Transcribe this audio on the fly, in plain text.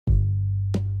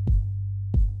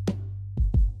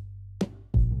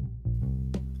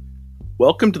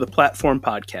Welcome to the Platform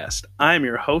Podcast. I'm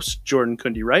your host, Jordan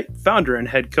Kundi Wright, founder and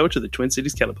head coach of the Twin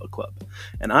Cities Kettlebell Club,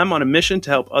 and I'm on a mission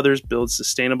to help others build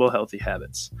sustainable, healthy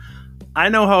habits. I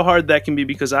know how hard that can be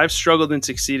because I've struggled and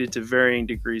succeeded to varying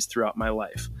degrees throughout my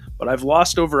life, but I've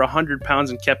lost over 100 pounds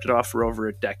and kept it off for over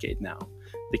a decade now.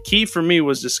 The key for me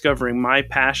was discovering my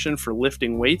passion for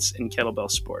lifting weights in kettlebell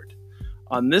sport.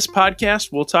 On this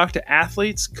podcast, we'll talk to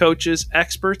athletes, coaches,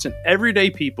 experts, and everyday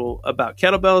people about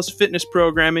kettlebells, fitness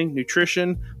programming,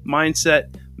 nutrition,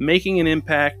 mindset, making an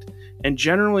impact, and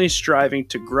generally striving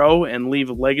to grow and leave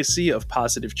a legacy of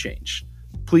positive change.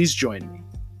 Please join me.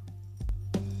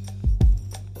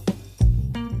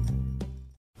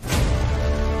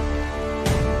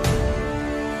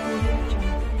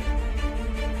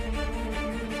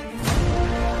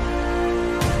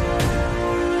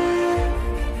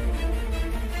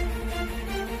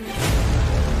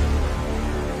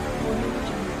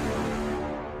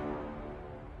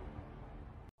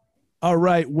 All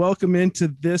right, welcome into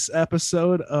this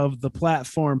episode of the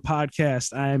Platform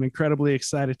Podcast. I am incredibly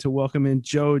excited to welcome in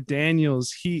Joe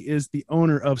Daniels. He is the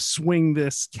owner of Swing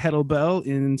This Kettlebell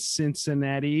in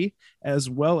Cincinnati,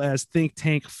 as well as think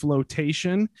tank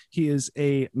Floatation. He is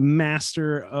a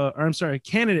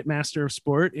candidate master of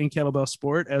sport in kettlebell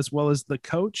sport, as well as the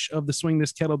coach of the Swing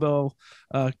This Kettlebell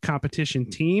competition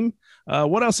team.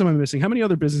 What else am I missing? How many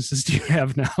other businesses do you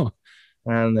have now?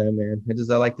 I don't know, man. I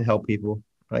like to help people.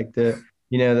 Like the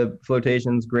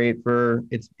flotation's great for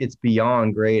it's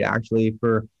beyond great actually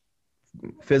for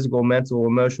physical, mental,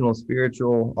 emotional,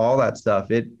 spiritual, all that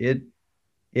stuff.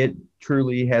 It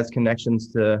truly has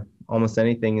connections to almost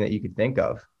anything that you could think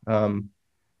of.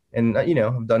 And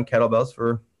I've done kettlebells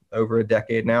for over a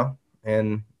decade now,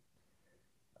 and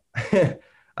I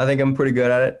think I'm pretty good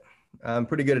at it. I'm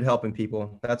pretty good at helping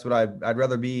people. That's what I'd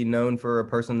rather be known for a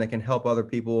person that can help other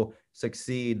people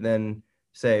succeed than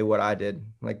say what I did,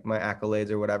 like my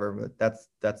accolades or whatever. But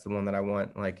that's the one that I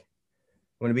want. Like, I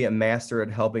want to be a master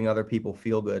at helping other people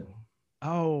feel good.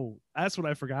 Oh, that's what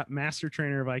I forgot. Master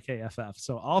trainer of IKFF.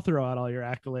 So I'll throw out all your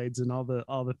accolades and all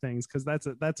the things, because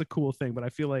that's a cool thing. But I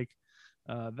feel like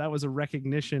that was a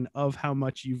recognition of how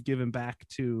much you've given back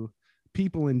to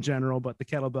people in general, but the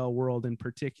kettlebell world in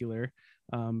particular.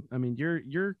 I mean,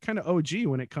 you're kind of OG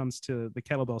when it comes to the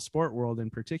kettlebell sport world in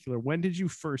particular. When did you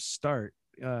first start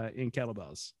in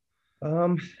kettlebells?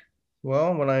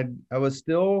 Well, when I was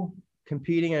still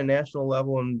competing at a national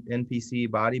level in NPC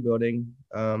bodybuilding.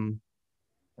 I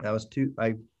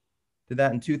did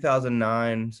that in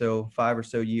 2009, so 5 or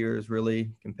so years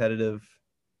really competitive.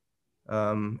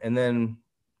 And then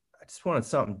I just wanted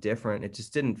something different. It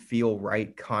just didn't feel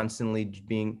right constantly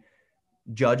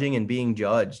judging and being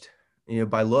judged,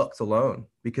 by looks alone,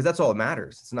 because that's all that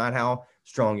matters. It's not how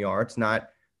strong you are. It's not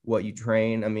what you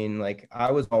train. I mean, like, I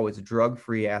was always a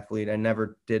drug-free athlete. I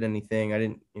never did anything. I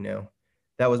didn't,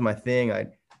 that was my thing.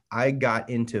 I got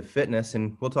into fitness,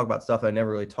 and we'll talk about stuff I never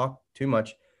really talked too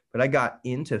much, but I got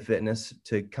into fitness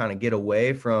to kind of get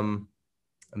away from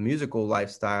a musical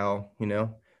lifestyle,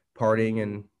 partying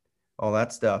and all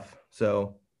that stuff.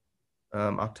 So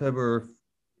October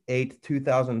 8th,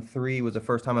 2003 was the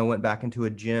first time I went back into a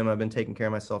gym. I've been taking care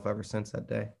of myself ever since that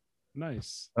day.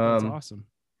 Nice. That's awesome.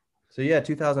 So yeah,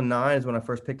 2009 is when I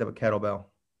first picked up a kettlebell.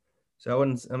 So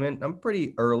I'm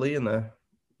pretty early in the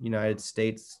United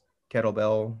States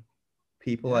kettlebell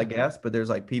people, I guess, but there's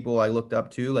like people I looked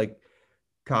up to, like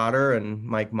Cotter and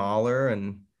Mike Mahler,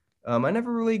 and I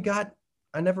never really got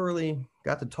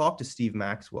to talk to Steve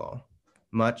Maxwell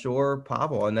much, or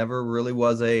Pavel. I never really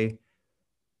was a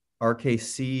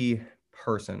RKC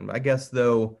person. I guess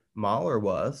though Mahler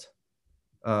was.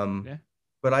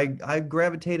 But I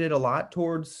gravitated a lot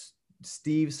towards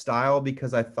Steve's style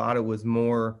because I thought it was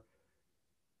more,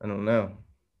 I don't know.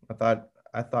 I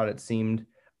thought it seemed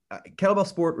kettlebell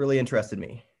sport really interested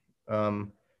me.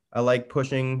 I like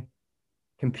pushing,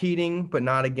 competing, but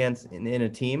not against in a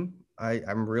team. I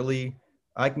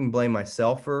can blame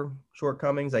myself for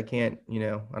shortcomings. I can't,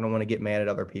 I don't want to get mad at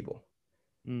other people.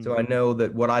 So I know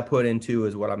that what I put into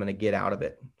is what I'm going to get out of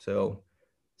it. So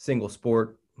single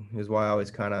sport is why I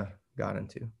always kind of got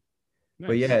into. Nice.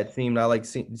 But yeah, it seemed I like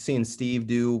seeing Steve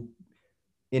do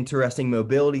interesting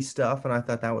mobility stuff, and I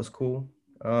thought that was cool.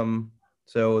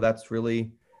 So that's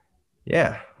really,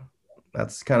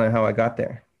 that's kind of how I got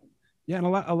there. Yeah, and a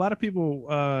lot of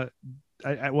people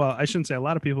well, I shouldn't say a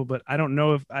lot of people, but I don't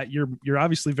know if you're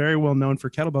obviously very well known for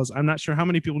kettlebells. I'm not sure how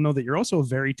many people know that you're also a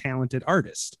very talented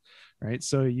artist, right?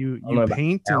 So I don't you know about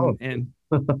paint talent. and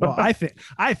well,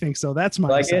 I think so. That's my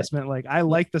Like it? assessment. Like I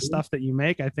like the stuff that you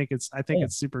make. I think it's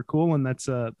super cool, and that's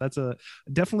a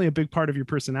definitely a big part of your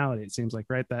personality. It seems like,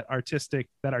 right? That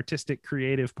artistic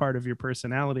creative part of your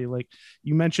personality. Like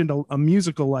you mentioned a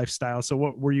musical lifestyle. So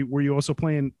what were you also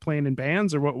playing in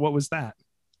bands, or what was that?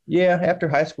 Yeah, after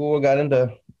high school, I got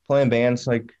into playing bands.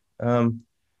 Like,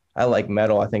 I like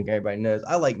metal. I think everybody knows.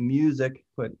 I like music,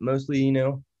 but mostly,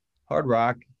 hard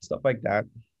rock, stuff like that,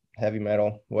 heavy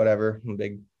metal, whatever. I'm a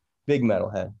big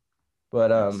metalhead. But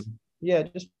Nice. yeah,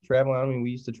 just traveling. I mean,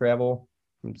 we used to travel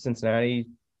from Cincinnati,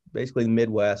 basically the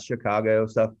Midwest, Chicago,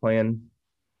 stuff playing.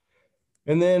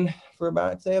 And then for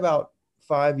about, I'd say about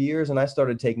 5 years, and I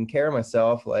started taking care of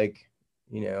myself, like,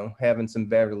 having some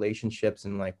bad relationships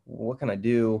and like, what can I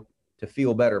do to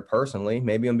feel better personally?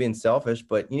 Maybe I'm being selfish,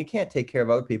 but you can't take care of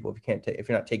other people if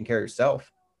you're not taking care of yourself,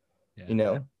 Yeah. you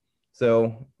know?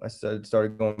 So I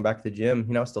started going back to the gym.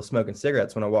 I was still smoking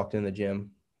cigarettes when I walked in the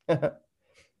gym.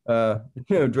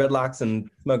 Dreadlocks and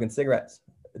smoking cigarettes.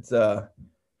 It's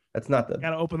that's not the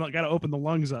Gotta open the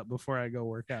lungs up before I go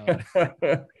work out.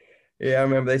 Yeah, I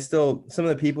remember some of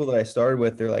the people that I started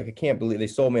with, they're like, I can't believe they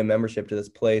sold me a membership to this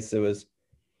place. It was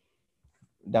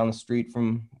down the street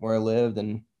from where I lived,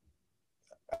 and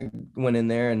I went in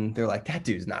there and they're like, that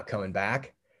dude's not coming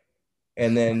back.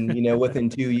 And then, within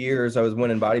 2 years, I was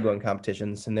winning bodybuilding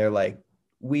competitions, and they're like,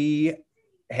 we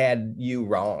had you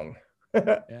wrong.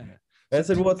 Yeah. And I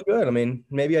said, well, it's good. I mean,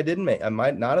 maybe I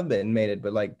might not have made it,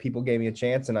 but like people gave me a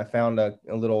chance, and I found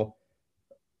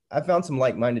I found some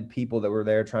like-minded people that were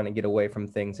there trying to get away from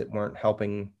things that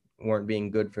weren't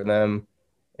being good for them.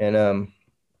 And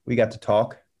we got to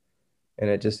talk, and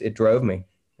it drove me.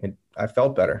 I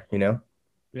felt better.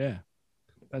 Yeah.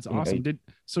 That's You know, awesome.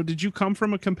 Did you come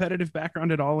from a competitive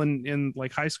background at all in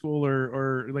like high school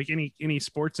or like any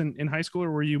sports in high school,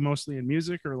 or were you mostly in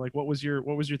music, or like what was your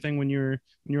thing when you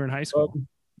were in high school?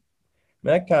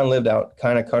 I kind of lived out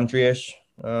kind of countryish,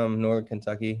 northern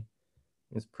Kentucky.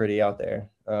 It's pretty out there.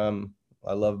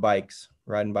 I love bikes,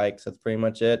 riding bikes. That's pretty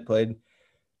much it. Played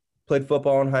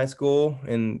football in high school,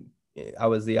 and I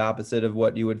was the opposite of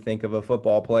what you would think of a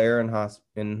football player in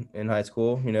high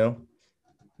school.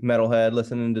 Metalhead,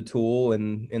 listening to Tool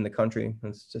in the country.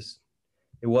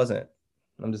 It wasn't.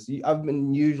 I've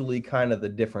been usually kind of the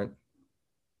different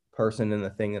person in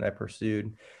the thing that I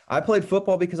pursued. I played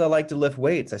football because I like to lift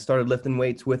weights. I started lifting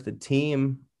weights with the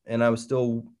team, and I was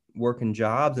still working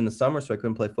jobs in the summer, so I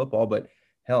couldn't play football. But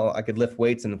hell, I could lift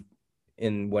weights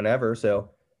in whenever.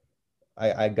 So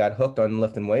I got hooked on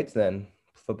lifting weights. Then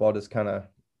football just kind of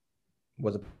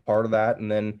was a part of that,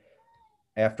 and then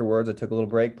afterwards, I took a little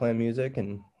break playing music,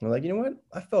 and I'm like, you know what?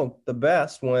 I felt the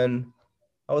best when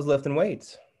I was lifting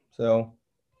weights. So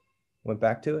went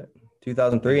back to it,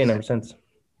 2003, and Nice. ever since.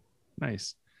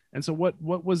 Nice. And so what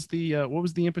was the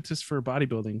impetus for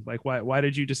bodybuilding? Like why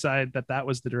did you decide that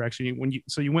was the direction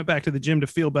you went back to the gym to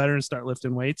feel better and start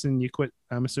lifting weights, and you quit,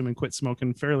 I'm assuming quit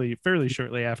smoking fairly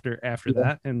shortly after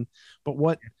Yeah. that.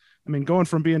 But I mean, going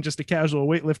from being just a casual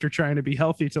weightlifter trying to be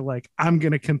healthy to like I'm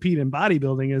going to compete in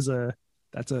bodybuilding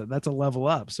that's a level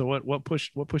up. So what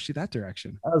pushed you that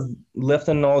direction? I was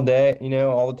lifting all day,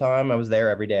 all the time. I was there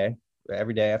every day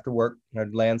after work.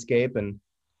 I'd landscape and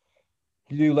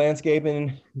do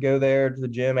landscaping, go there to the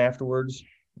gym afterwards.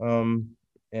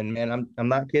 And man, I'm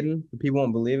not kidding. People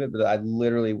won't believe it, but I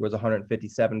literally was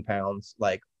 157 pounds,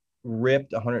 like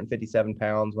ripped 157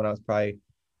 pounds when I was probably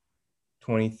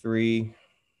 23,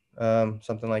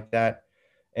 something like that.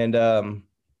 And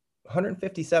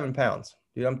 157 pounds,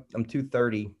 dude. I'm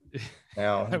 230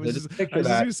 now. I So was just just, I picture was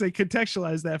just that. gonna say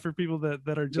contextualize that for people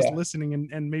that are just Yeah, listening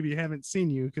and maybe haven't seen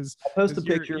you because I'll post a because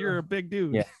you're picture. you're a big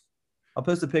dude. Yeah, I'll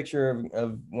post a picture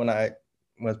of when I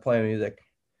was playing music.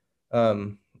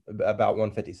 About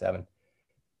 157.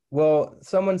 Well,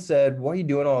 someone said, "Why are you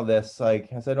doing all this?" Like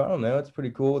I said, "I don't know. It's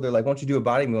pretty cool." They're like, "Why don't you do a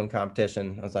bodybuilding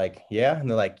competition?" I was like, "Yeah." And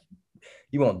they're like,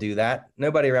 "You won't do that.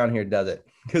 Nobody around here does it."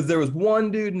 Because there was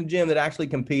one dude in the gym that actually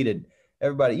competed.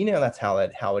 Everybody, that's how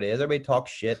it is. Everybody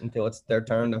talks shit until it's their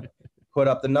turn to put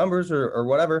up the numbers or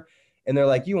whatever. And they're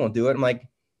like, "You won't do it." I'm like,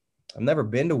 "I've never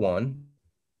been to one,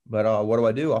 but what do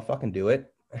I do? I'll fucking do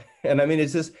it." And I mean,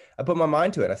 it's just I put my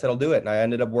mind to it. I said I'll do it, and I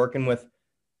ended up working with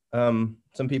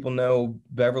some people know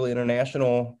Beverly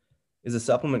International is a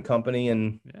supplement company,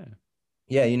 and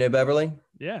Yeah. yeah, Beverly.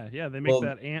 Yeah, they make Well,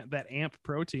 that amp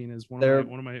protein is one of my they're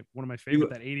one of my one of my favorite, you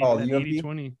that 80 oh that the 80 UMP.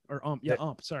 20 or yeah, Yeah,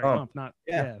 ump, sorry, ump, not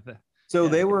yeah. yeah, So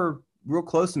yeah, real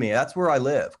close to me. That's where I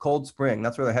live, Cold Spring.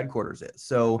 That's where the headquarters is.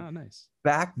 So Oh, nice.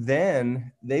 back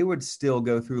then they would still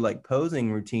go through like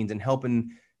posing routines and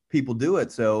helping people do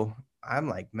it. So I'm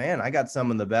like, man, I got some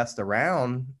of the best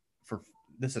around for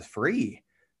this is free.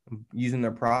 I'm using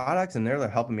their products and they're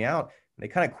helping me out. They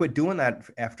kind of quit doing that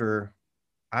after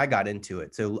I got into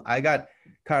it. So I got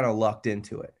kind of lucked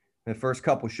into it. The first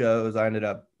couple shows, I ended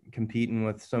up competing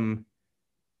with some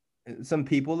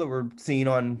people that were seen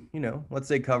on, let's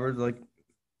say covers like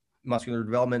Muscular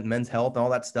Development, Men's Health, and all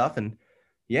that stuff. And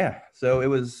yeah, so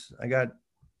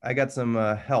I got some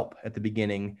help at the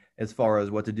beginning as far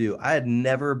as what to do. I had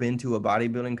never been to a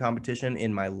bodybuilding competition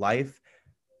in my life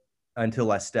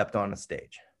until I stepped on a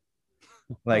stage.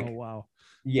 Like, oh, wow.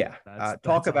 Yeah. That's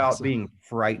Talk about awesome. being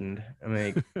frightened. I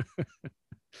mean,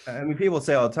 people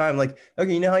say all the time, like,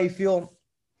 okay, you know how you feel?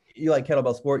 You like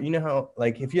kettlebell sport. You know how,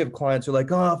 like, if you have clients who are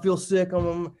like, oh, I feel sick. I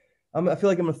feel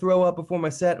like I'm gonna throw up before my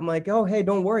set. I'm like, oh, hey,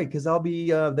 don't worry, because I'll be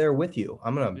there with you.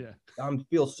 I'm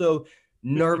feel so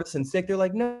nervous and sick. They're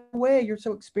like, no way, you're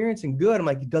so experienced and good. I'm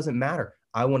like, it doesn't matter.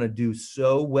 I want to do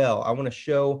so well. I want to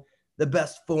show the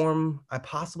best form I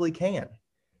possibly can.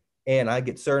 And I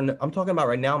get certain, I'm talking about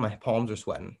right now, my palms are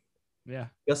sweating. Yeah.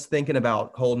 Just thinking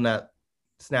about holding that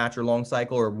snatch or long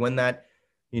cycle or when that,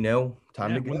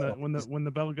 time to go. When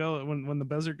the bell go, when the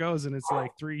buzzer goes and it's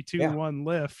like 3, 2, 1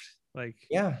 lift. Like,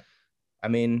 yeah. I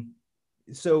mean,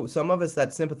 so some of us,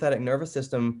 that sympathetic nervous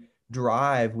system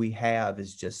drive we have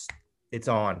is just, it's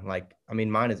on. Like, I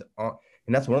mean, mine is on.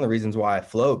 And that's one of the reasons why I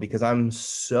float, because I'm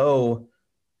so,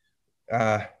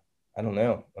 I don't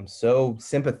know, I'm so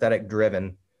sympathetic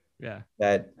driven. Yeah.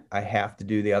 That I have to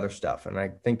do the other stuff. And I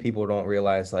think people don't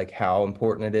realize like how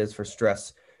important it is for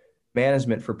stress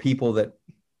management for people that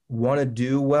want to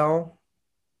do well,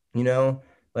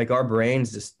 like our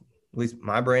brains just, at least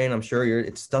my brain, I'm sure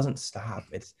it just doesn't stop.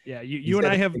 You and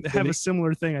I have a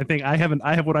similar thing. I think I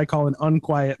have what I call an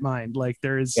unquiet mind. Like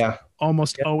there is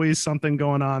almost always something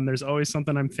going on. There's always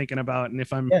something I'm thinking about. And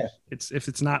if if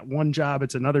it's not one job,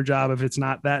 it's another job. If it's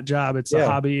not that job, it's a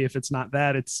hobby. If it's not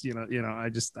that, it's,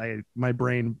 my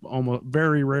brain almost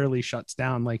very rarely shuts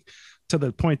down. Like to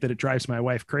the point that it drives my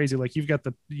wife crazy. Like you've got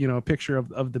the, picture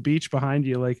of the beach behind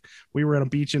you. Like we were at a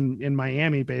beach in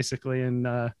Miami basically.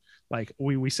 And, like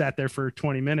we sat there for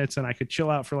 20 minutes and I could chill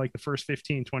out for like the first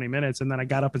 15, 20 minutes. And then I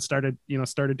got up and started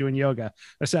doing yoga.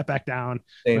 I sat back down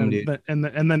and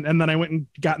then I went and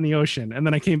got in the ocean, and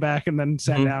then I came back and then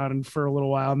sat down and for a little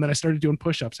while. And then I started doing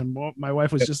push-ups, and my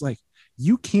wife was just like,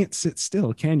 you can't sit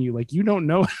still, can you? Like, you don't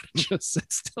know how to just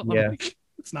sit still. Yeah. Like,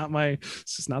 it's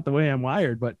just not the way I'm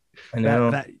wired. But I know.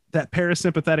 that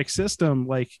parasympathetic system,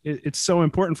 like it's so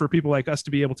important for people like us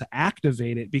to be able to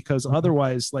activate it, because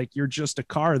otherwise, like, you're just a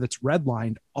car that's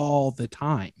redlined all the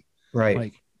time. Right.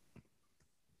 Like,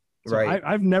 so right.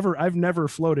 I've never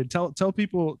floated. Tell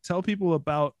people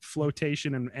about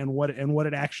flotation and what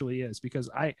it actually is, because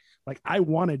I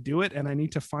want to do it and I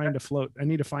need to find a float. I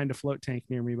need to find a float tank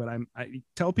near me, but I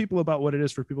tell people about what it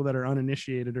is for people that are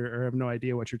uninitiated or have no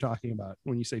idea what you're talking about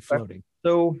when you say floating.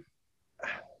 So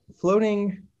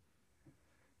floating,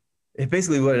 it's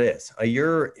basically what it is.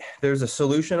 There's a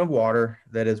solution of water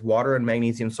that is water and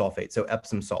magnesium sulfate, so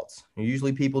Epsom salts.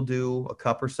 Usually people do a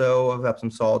cup or so of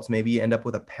Epsom salts. Maybe you end up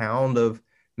with a pound of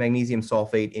magnesium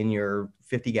sulfate in your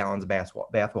 50 gallons of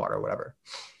bath water or whatever.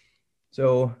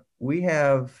 So we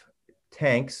have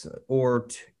tanks or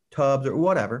tubs or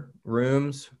whatever,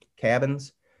 rooms,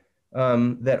 cabins,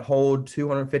 that hold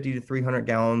 250 to 300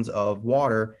 gallons of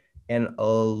water and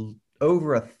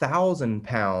over 1,000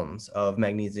 pounds of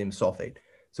magnesium sulfate.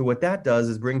 So what that does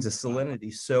is brings the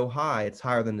salinity so high, it's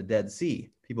higher than the Dead Sea.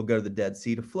 People go to the Dead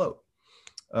Sea to float.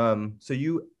 So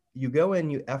you go in,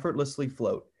 you effortlessly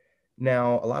float.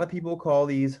 Now, a lot of people call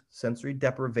these sensory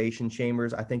deprivation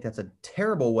chambers. I think that's a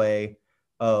terrible way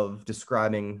of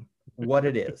describing what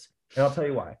it is. And I'll tell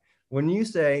you why. When you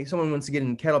say someone wants to get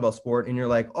in kettlebell sport and you're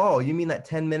like, oh, you mean that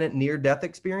 10-minute near-death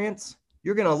experience?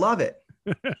 You're going to love it.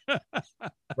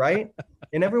 Right?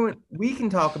 And we can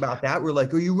talk about that. We're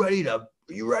like, are you ready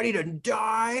to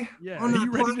die? Yeah. Are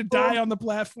you ready to die on the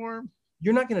platform?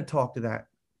 You're not going to talk to that.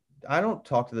 I don't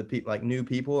talk to the people, like new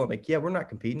people. I'm like, yeah, we're not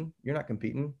competing. You're not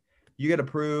competing. You got to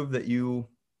prove that you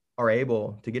are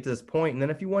able to get to this point. And then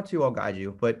if you want to, I'll guide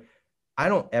you. But I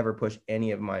don't ever push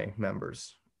any of my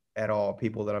members at all,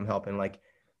 people that I'm helping. Like,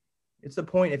 it's the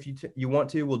point. If you want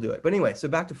to, we'll do it. But anyway, so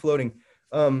back to floating.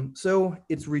 So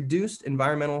it's reduced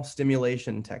environmental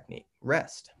stimulation technique,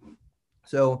 REST.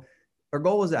 So our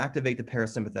goal is to activate the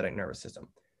parasympathetic nervous system.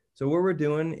 So what we're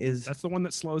doing is, that's the one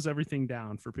that slows everything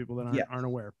down for people that aren't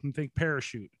aware. Think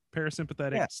parachute,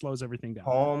 parasympathetic slows everything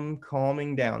down.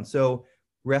 Calming down. So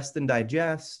rest and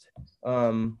digest.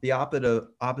 The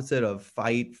opposite of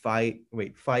fight,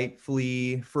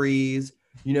 flee, freeze,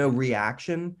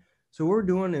 reaction. So what we're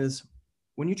doing is,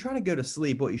 when you're trying to go to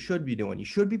sleep, what you should be doing, you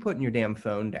should be putting your damn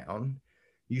phone down.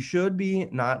 You should be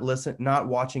not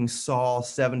watching Saw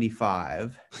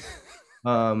 75.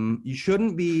 You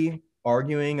shouldn't be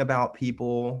arguing about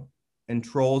people and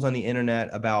trolls on the internet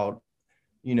about,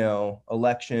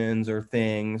 elections or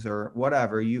things or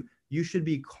whatever. You should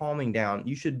be calming down.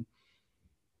 You should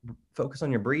focus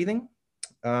on your breathing.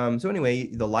 So anyway,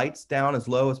 the lights down as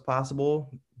low as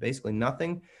possible, basically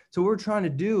nothing. So what we're trying to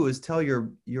do is tell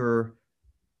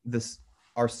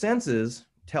our senses,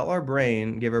 tell our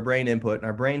brain, give our brain input, and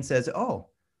our brain says, oh,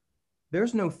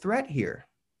 there's no threat here.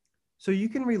 So you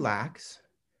can relax.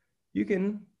 You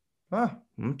can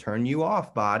turn you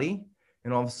off, body.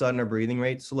 And all of a sudden our breathing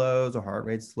rate slows, our heart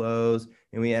rate slows,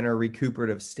 and we enter a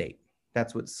recuperative state.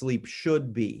 That's what sleep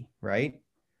should be, right?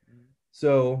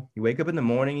 So you wake up in the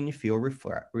morning and you feel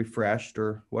refreshed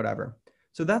or whatever.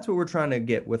 So that's what we're trying to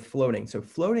get with floating. So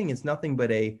floating is nothing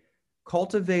but a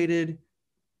cultivated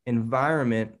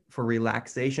environment for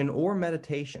relaxation or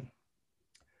meditation.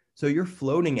 So you're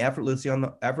floating effortlessly on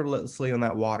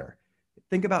that water.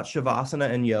 Think about Shavasana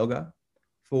and yoga.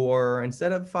 For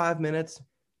instead of 5 minutes,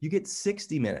 you get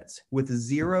 60 minutes with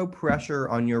zero pressure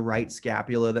on your right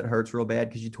scapula that hurts real bad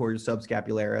because you tore your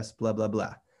subscapularis, blah, blah,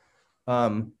 blah.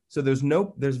 So there's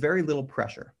very little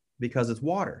pressure because it's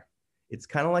water. It's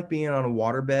kind of like being on a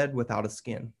waterbed without a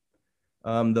skin.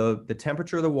 The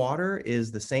temperature of the water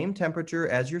is the same temperature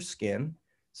as your skin.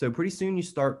 So pretty soon you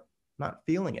start not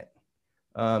feeling it.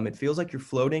 It feels like you're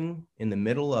floating in the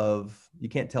middle of, you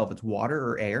can't tell if it's water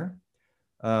or air.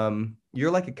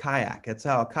 You're like a kayak. That's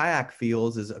how a kayak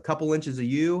feels, is a couple inches of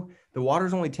you. The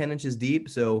water's only 10 inches deep.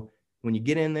 So when you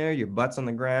get in there, your butt's on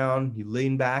the ground, you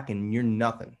lean back and you're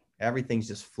nothing. Everything's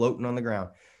just floating on the ground.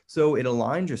 So it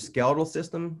aligns your skeletal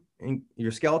system and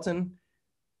your skeleton.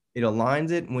 It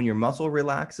aligns it. When your muscle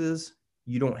relaxes,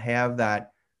 you don't have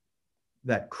that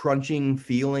crunching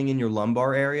feeling in your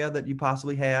lumbar area that you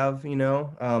possibly have,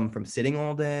 from sitting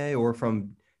all day or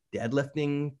from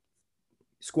deadlifting,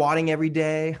 squatting every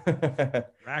day.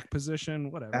 Rack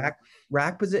position, whatever.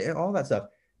 Rack position, all that stuff.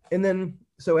 And then,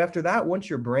 so after that, once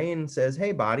your brain says,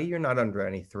 hey, body, you're not under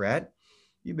any threat.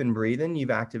 You've been breathing, you've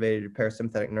activated your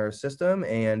parasympathetic nervous system.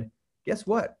 And guess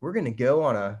what? We're going to go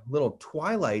on a little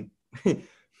twilight,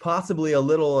 possibly a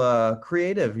little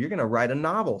creative. You're going to write a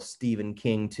novel, Stephen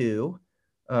King, too.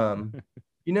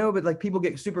 But like people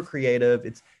get super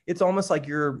creative. It's almost like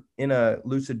you're in a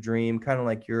lucid dream, kind of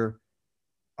like you're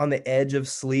on the edge of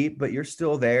sleep, but you're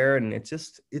still there. And it's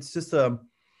just and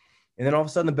then all of a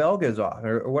sudden the bell goes off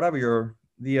or whatever,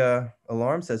 the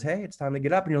alarm says, hey, it's time to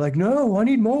get up. And you're like, no, I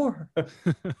need more.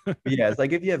 Yeah. It's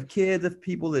like if you have kids, if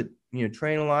people that,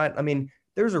 train a lot, I mean,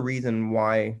 there's a reason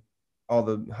why all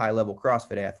the high level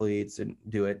CrossFit athletes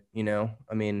do it,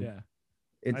 I mean, yeah.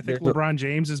 I think LeBron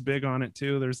James is big on it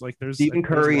too. There's Stephen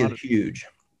Curry is huge.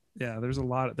 Yeah, there's a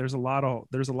lot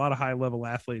of high level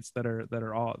athletes that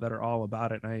are all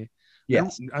about it. And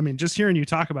I mean, just hearing you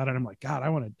talk about it, I'm like, God, I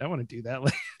want to do that.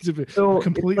 Like to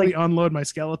completely unload my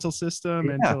skeletal system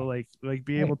and to like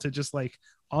be able to just like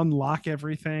unlock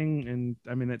everything. And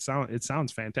I mean, it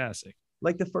sounds fantastic.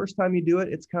 Like the first time you do it,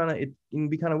 it can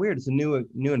be kind of weird. It's a new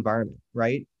environment,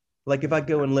 right? Like if I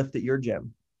go and lift at your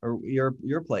gym or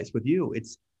your place with you,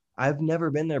 I've never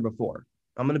been there before.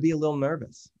 I'm going to be a little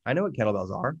nervous. I know what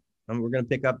kettlebells are. We're going to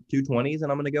pick up 220s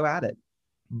and I'm going to go at it.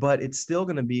 But it's still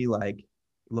going to be like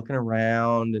looking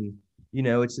around and,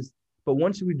 it's just, but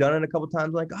once we've done it a couple of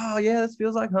times, like, oh yeah, this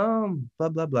feels like home, blah,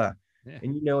 blah, blah. Yeah.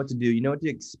 And you know what to do. You know what to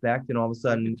expect. And all of a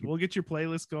sudden we'll get your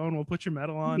playlist going. We'll put your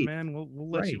medal on, man. We'll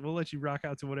let you rock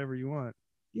out to whatever you want.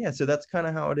 Yeah. So that's kind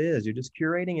of how it is. You're just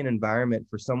curating an environment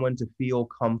for someone to feel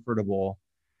comfortable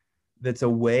that's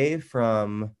away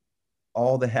from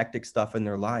all the hectic stuff in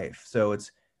their life. So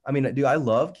I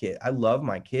love kids. I love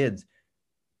my kids.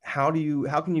 How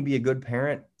can you be a good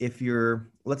parent if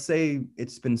let's say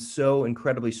it's been so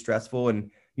incredibly stressful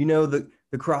and the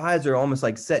cries are almost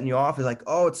like setting you off. It's like,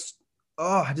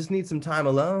 I just need some time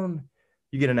alone.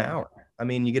 You get an hour. I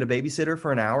mean, you get a babysitter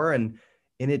for an hour and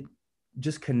it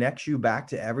just connects you back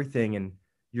to everything and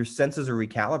your senses are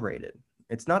recalibrated.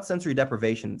 It's not sensory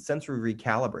deprivation, it's sensory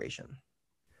recalibration.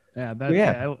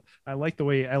 Yeah, I like the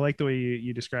way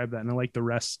you describe that, and I like the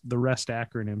rest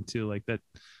acronym too, like that.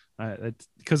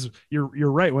 Because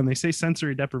you're right. When they say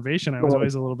sensory deprivation, I was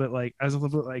always a little bit like, I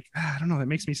don't know. That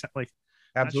makes me like,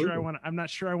 absolutely. I'm not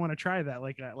sure I want to try that.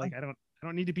 Like I I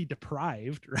don't need to be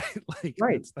deprived, right? Like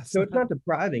Right. that's So it's not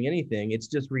depriving anything. It's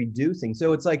just reducing.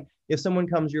 So it's like if someone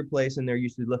comes to your place and they're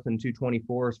used to lifting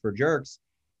 224s for jerks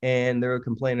and they're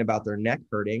complaining about their neck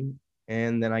hurting,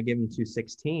 and then I give them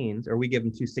 216s, or we give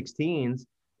them 216s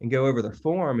and go over their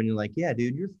form, and you're like, yeah,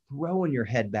 dude, you're throwing your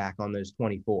head back on those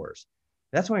 24s.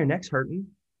 That's why your neck's hurting.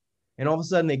 And all of a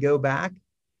sudden they go back,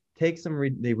 take some,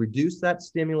 they reduce that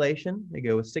stimulation. They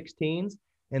go with 16s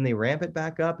and they ramp it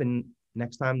back up. And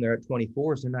next time they're at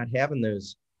 24s, they're not having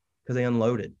those because they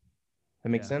unloaded. That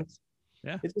makes sense?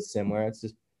 Yeah. It's just similar. It's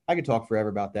just, I could talk forever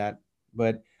about that.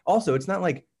 But also, it's not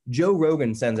like Joe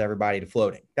Rogan sends everybody to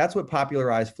floating. That's what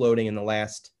popularized floating in the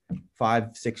last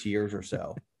 5-6 years or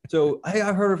so. So, hey,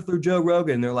 I heard it through Joe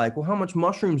Rogan. They're like, well, how much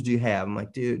mushrooms do you have? I'm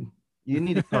like, dude, you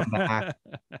need to come back.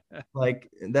 Like,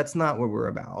 that's not what we're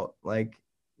about. Like,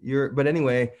 but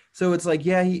anyway, so it's like,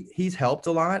 yeah, he's helped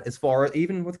a lot as far as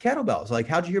even with kettlebells. Like,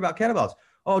 how'd you hear about kettlebells?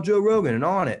 Oh, Joe Rogan and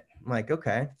on it. I'm like,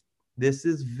 okay, this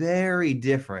is very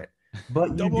different.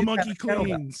 But double monkey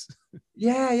cleans.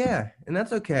 Yeah. And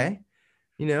that's okay.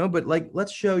 But like,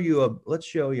 let's show you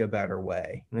a better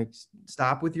way. Like,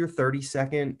 stop with your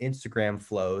 30-second Instagram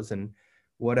flows and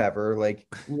whatever. Like,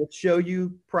 let's show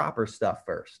you proper stuff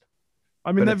first.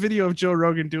 I mean, that video of Joe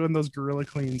Rogan doing those gorilla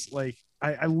cleans, like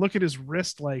I look at his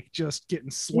wrist, like just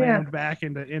getting slammed back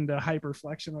into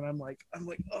hyperflexion. And I'm like,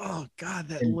 oh God,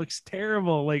 that looks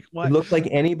terrible. Like what? It looks like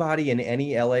anybody in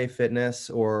any LA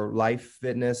fitness or life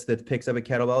fitness that picks up a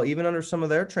kettlebell, even under some of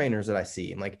their trainers that I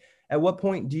see. I'm like, at what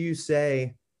point do you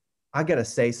say, I got to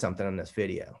say something on this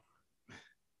video?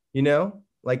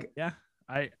 Like, yeah,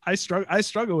 I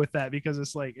struggle with that because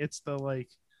it's like,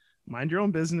 mind your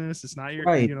own business. It's not your,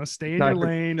 stay in your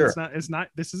lane. Sure. It's not,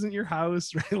 this isn't your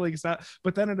house, right? Like it's not,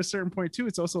 but then at a certain point too,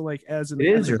 it's also like as an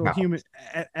ethical human,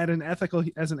 as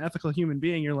an ethical human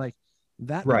being, you're like,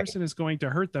 that person is going to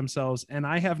hurt themselves. And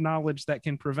I have knowledge that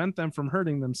can prevent them from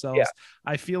hurting themselves. Yeah.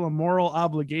 I feel a moral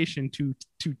obligation to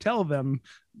tell them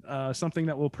something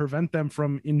that will prevent them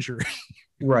from injury.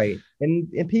 Right.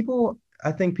 And people,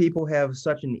 I think people have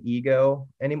such an ego.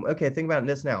 Okay, think about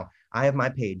this now. I have my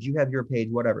page. You have your page,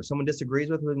 whatever. Someone disagrees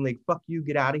with me, like, fuck you,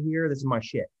 get out of here. This is my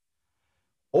shit.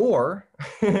 Or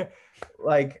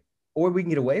or we can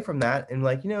get away from that and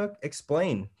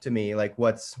explain to me like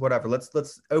whatever.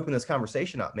 Let's open this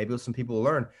conversation up. Maybe with some people to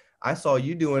learn. I saw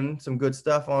you doing some good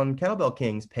stuff on Kettlebell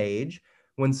King's page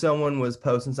when someone was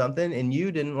posting something and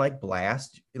you didn't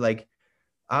blast. Like,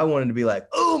 I wanted to be like,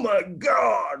 oh my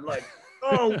God, like,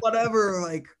 oh, whatever,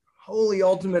 like, holy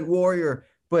ultimate warrior.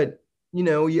 But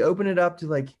you open it up to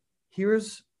like,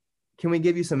 can we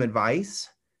give you some advice?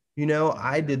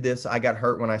 I did this. I got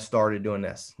hurt when I started doing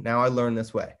this. Now I learned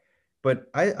this way.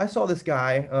 But I saw this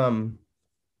guy.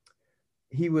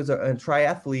 He was a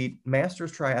triathlete,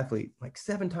 masters triathlete, like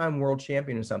 7-time world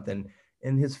champion or something.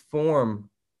 And his form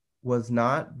was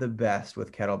not the best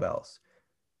with kettlebells.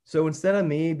 So instead of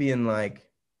me being like,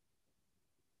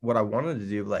 what I wanted to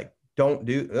do, like, don't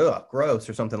do, gross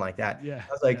or something like that. Yeah.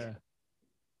 I was like,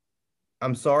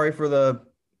 I'm sorry for the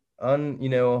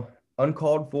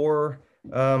uncalled for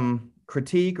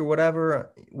critique or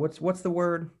whatever. What's the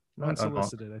word?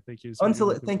 Unsolicited, I think you.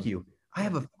 Unsolicited. Thank you. I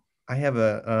have a I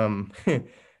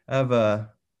have a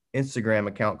Instagram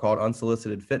account called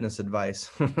Unsolicited Fitness Advice.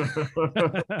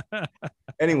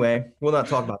 Anyway, we'll not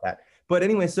talk about that. But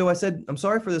anyway, so I said, I'm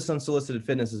sorry for this unsolicited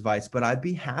fitness advice, but I'd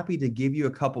be happy to give you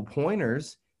a couple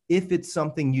pointers if it's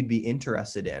something you'd be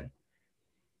interested in.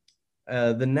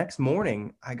 The next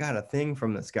morning, I got a thing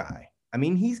from this guy. I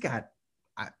mean, he's got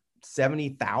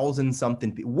 70,000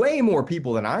 something, way more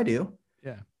people than I do.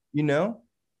 Yeah.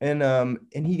 And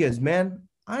he goes, man,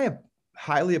 I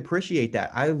highly appreciate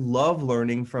that. I love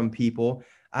learning from people.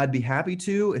 I'd be happy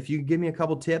to, if you give me a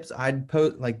couple tips, I'd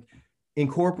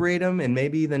incorporate them and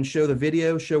maybe then show the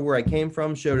video, show where I came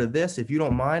from, show to this, if you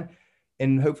don't mind.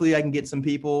 And hopefully I can get some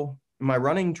people in my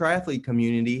running triathlete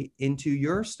community into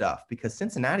your stuff, because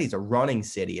Cincinnati's a running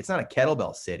city. It's not a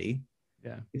kettlebell city.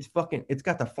 Yeah. It's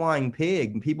got the flying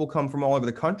pig and people come from all over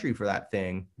the country for that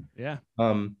thing. Yeah.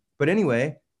 But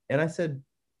anyway, and I said,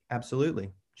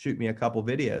 absolutely, shoot me a couple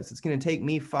videos. It's going to take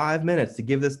me 5 minutes to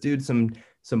give this dude some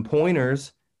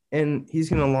pointers, and he's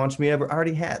going to launch me over. I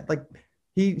already had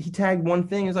he tagged one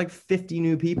thing. There's 50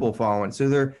 new people following. So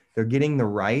they're getting the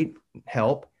right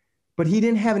help, but he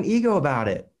didn't have an ego about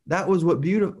it. That was what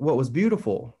was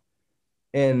beautiful.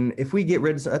 And if we get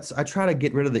rid of, I try to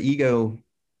get rid of the ego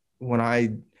when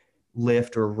I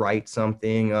lift or write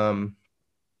something. I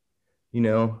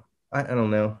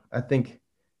don't know. I think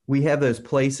we have those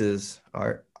places,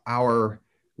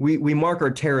 we mark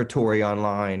our territory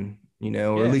online,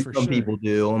 or at least some people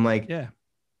do. I'm like, yeah,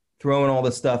 throwing all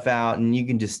the stuff out, and you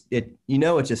can just it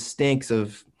just stinks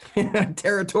of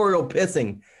territorial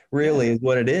pissing, really, is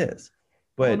what it is.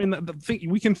 Well, I But mean, the thing,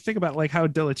 we can think about like how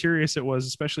deleterious it was,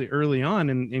 especially early on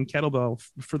in kettlebell,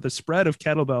 for the spread of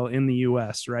kettlebell in the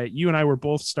US, right? You and I were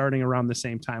both starting around the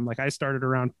same time. Like I started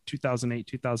around 2008,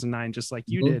 2009, just like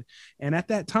you did. And at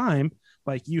that time,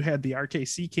 like you had the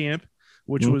RKC camp,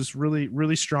 which was really,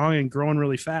 really strong and growing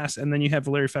really fast. And then you have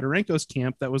Valery Fedorenko's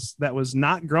camp that was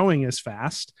not growing as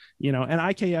fast, you know, and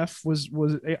IKFF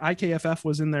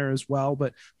was in there as well.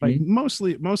 But like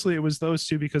mostly it was those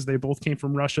two because they both came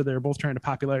from Russia. They were both trying to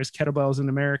popularize kettlebells in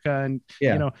America. And,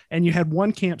 you know, and you had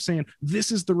one camp saying,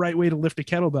 this is the right way to lift a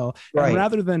kettlebell. Right.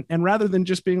 And rather than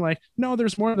just being like, no,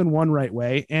 there's more than one right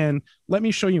way. And let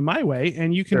me show you my way.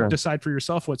 And you can decide for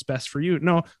yourself what's best for you.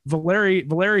 No,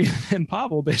 Valery and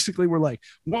Pavel basically were like,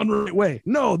 one right way.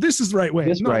 No, this is the right way.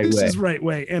 This is right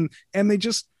way. And they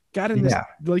just got in this,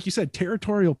 like you said,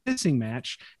 territorial pissing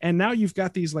match. And now you've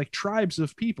got these like tribes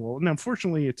of people. And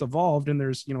unfortunately it's evolved. And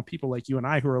there's, you know, people like you and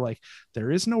I who are like,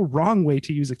 there is no wrong way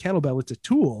to use a kettlebell. It's a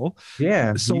tool.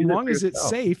 Yeah. So long as it's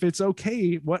safe, it's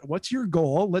okay. What's your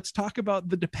goal? Let's talk about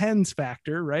the depends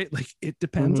factor, right? Like it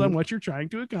depends on what you're trying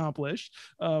to accomplish.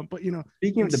 But you know,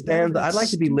 speaking of depends, I'd like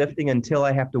to be lifting until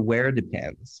I have to wear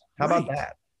depends. How about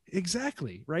that?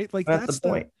 Exactly. Right. Like that's the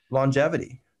point.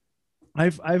 Longevity.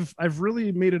 I've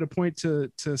really made it a point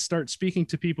to start speaking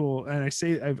to people. And I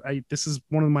say, this is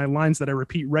one of my lines that I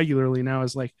repeat regularly now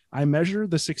is like, I measure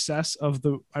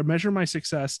my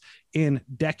success in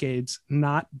decades,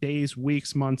 not days,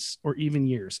 weeks, months, or even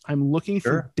years. I'm looking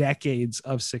for decades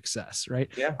of success. Right.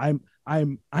 Yeah.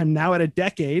 I'm now at a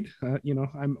decade, you know,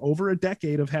 I'm over a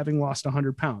decade of having lost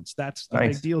 100 pounds. That's a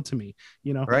big deal to me.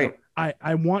 You know,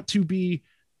 I want to be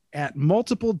at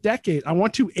multiple decades. I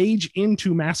want to age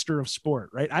into master of sport,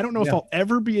 right? I don't know if I'll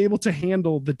ever be able to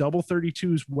handle the double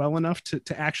 32s well enough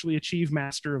to actually achieve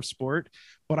master of sport,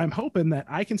 but I'm hoping that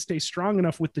I can stay strong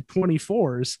enough with the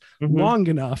 24s long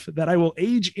enough that I will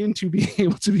age into being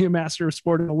able to be a master of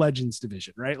sport in the legends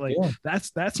division, right? Like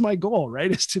that's my goal,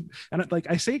 right? Is to, and like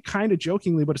I say kind of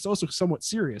jokingly, but it's also somewhat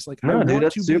serious. Like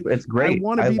it's great. I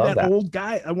want to be that old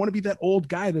guy. I want to be that old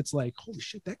guy that's like, holy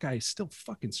shit, that guy is still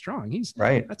fucking strong.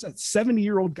 That's a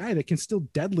 70-year-old guy that can still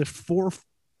deadlift four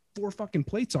fucking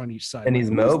plates on each side. And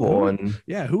he's mobile. And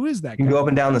who is that guy? He can go up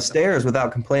and down the stairs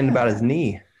without complaining about his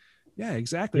knee. Yeah,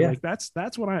 exactly. Like that's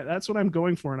what I'm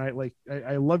going for. And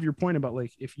I love your point about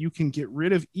like, if you can get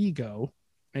rid of ego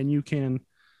and you can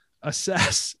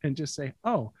assess and just say,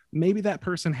 oh, maybe that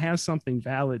person has something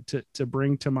valid to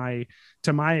bring to my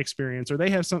experience, or they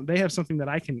have something that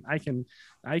I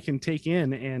can take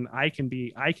in and I can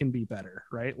be better.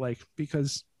 Right. Like,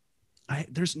 because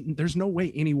there's no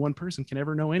way any one person can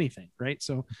ever know anything. Right.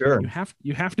 So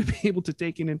you have to be able to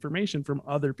take in information from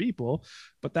other people,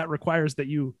 but that requires that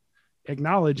you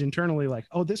acknowledge internally, like,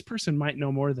 oh, this person might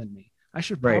know more than me. I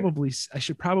should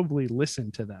probably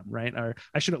listen to them. Right. Or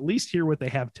I should at least hear what they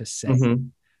have to say.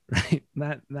 Right.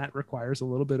 That requires a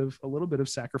little bit of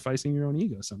sacrificing your own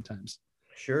ego sometimes.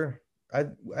 Sure.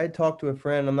 I talked to a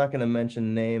friend, I'm not going to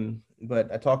mention name,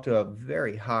 but I talked to a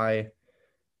very high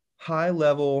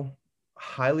level,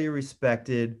 highly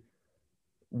respected,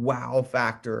 wow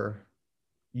factor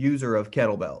user of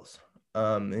kettlebells.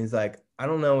 And he's like, I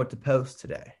don't know what to post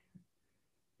today.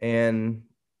 And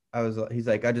he's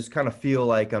like, I just kind of feel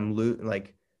like I'm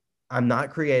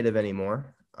not creative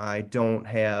anymore. I don't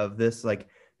have this, like,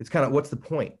 it's kind of, what's the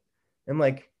point? I'm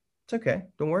like, it's okay.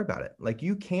 Don't worry about it. Like,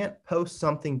 you can't post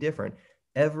something different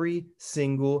every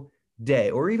single day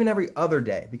or even every other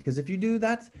day, because if you do,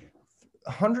 that's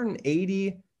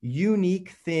 180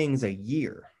 unique things a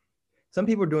year. Some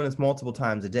people are doing this multiple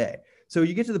times a day. So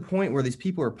you get to the point where these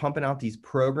people are pumping out these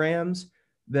programs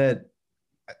that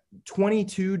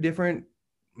 22 different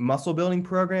muscle building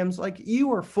programs, like,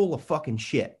 you are full of fucking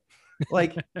shit.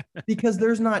 Like, because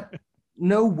there's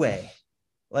no way.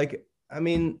 Like, I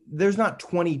mean, there's not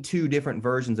 22 different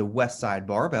versions of West Side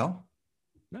Barbell.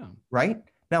 No. Right?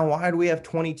 Now, why do we have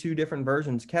 22 different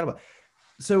versions of kettlebell?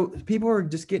 So people are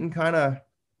just getting kind of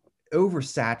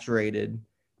oversaturated.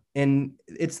 And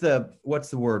it's what's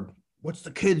the word? What's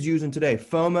the kids using today?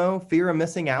 FOMO, fear of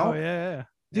missing out. Oh, yeah.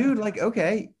 Dude, like,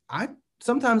 okay,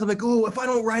 sometimes I'm like, oh, if I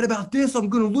don't write about this, I'm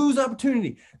going to lose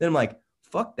opportunity. Then I'm like,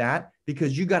 fuck that,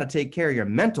 because you got to take care of your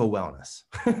mental wellness.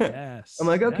 Yes. I'm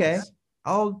like, okay, yes.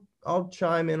 I'll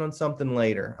chime in on something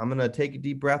later. I'm going to take a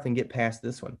deep breath and get past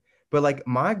this one. But like,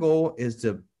 my goal is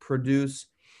to produce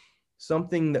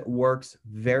something that works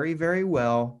very, very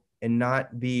well and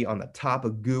not be on the top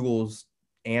of Google's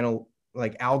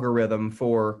algorithm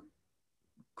for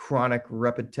chronic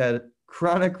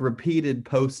chronic repeated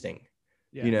posting,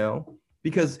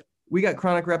 because we got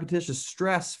chronic repetitious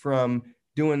stress from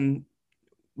doing,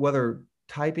 whether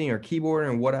typing or keyboarding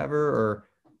or whatever, or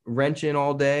wrenching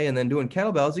all day and then doing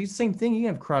kettlebells. It's the same thing. You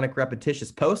have chronic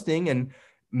repetitious posting and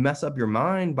mess up your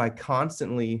mind by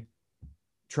constantly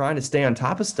trying to stay on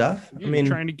top of stuff. Yeah, you're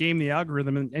trying to game the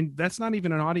algorithm, and that's not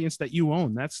even an audience that you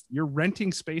own. You're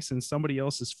renting space in somebody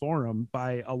else's forum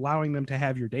by allowing them to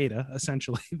have your data.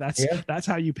 Essentially, that's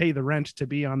how you pay the rent to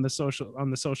be on the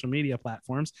social media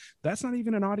platforms. That's not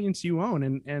even an audience you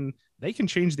own, and they can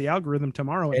change the algorithm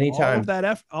tomorrow. Anytime.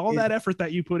 All that effort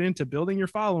that you put into building your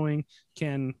following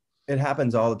can. It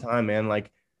happens all the time, man.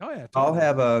 Like, oh yeah, totally. I'll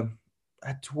have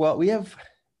we have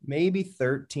maybe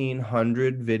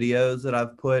 1,300 videos that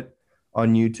I've put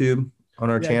on YouTube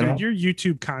on our channel. Dude, your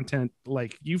YouTube content,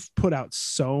 like, you've put out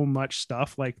so much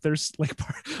stuff. Like, there's like,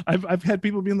 I've had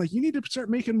people being like, you need to start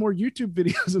making more YouTube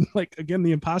videos. And like, again,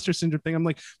 the imposter syndrome thing. I'm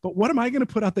like, but what am I going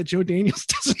to put out that Joe Daniels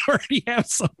doesn't already have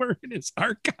somewhere in his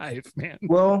archive, man?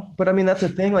 Well, but I mean, that's the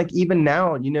thing. Like, even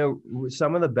now,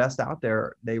 some of the best out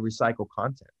there, they recycle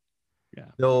content. Yeah.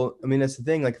 That's the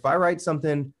thing. Like, if I write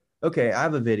something, okay, I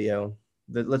have a video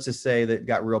that, let's just say, that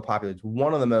got real popular. It's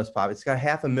one of the most popular. It's got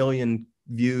 500,000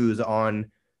 views on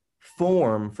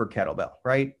form for kettlebell,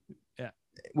 right? Yeah.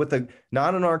 With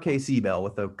not an RKC bell,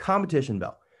 with a competition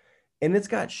bell. And it's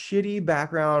got shitty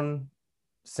background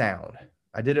sound.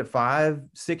 I did it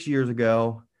 5-6 years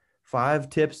ago. 5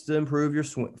 tips to improve your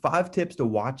swing. 5 tips to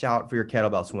watch out for your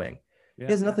kettlebell swing. Yeah. It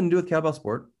has nothing to do with kettlebell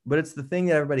sport, but it's the thing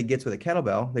that everybody gets with a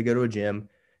kettlebell. They go to a gym,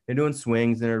 they're doing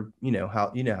swings, and they're,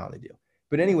 how they do.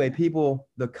 But anyway,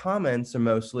 the comments are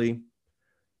mostly,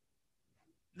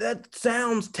 that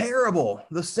sounds terrible.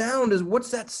 The sound is,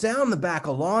 what's that sound in the back?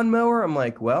 A lawnmower? I'm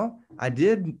like, well, I have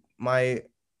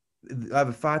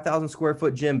a 5,000 square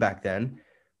foot gym back then,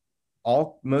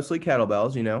 mostly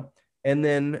kettlebells, and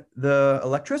then the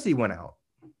electricity went out.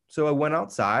 So I went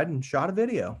outside and shot a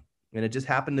video, and it just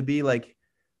happened to be like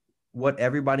what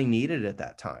everybody needed at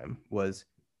that time was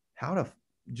how to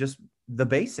just the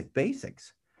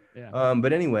basics. Yeah.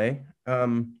 But anyway,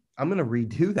 I'm going to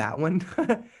redo that one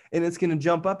and it's going to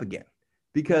jump up again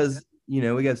because,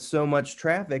 we got so much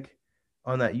traffic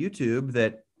on that YouTube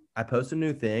that I post a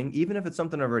new thing, even if it's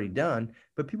something I've already done,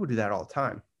 but people do that all the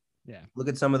time. Yeah. Look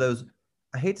at some of those.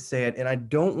 I hate to say it, and I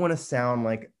don't want to sound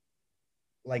like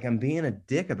I'm being a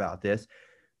dick about this,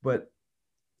 but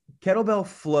kettlebell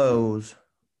flows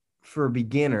for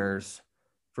beginners,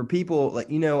 for people like,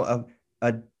 a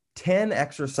 10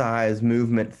 exercise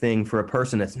movement thing for a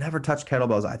person that's never touched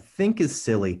kettlebells, I think is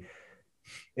silly,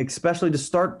 especially to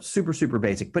start super, super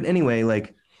basic. But anyway,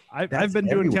 like I've been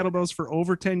doing kettlebells for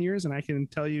over 10 years, and I can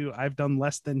tell you I've done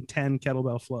less than 10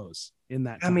 kettlebell flows in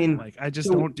that time. I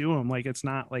just don't do them. Like, it's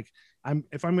not like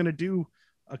if I'm going to do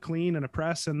a clean and a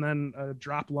press and then a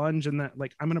drop lunge, and that,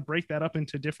 like, I'm going to break that up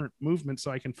into different movements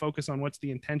so I can focus on what's the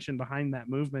intention behind that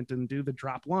movement and do the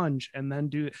drop lunge and then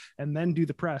do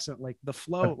the press. And like the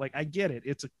flow, like, I get it.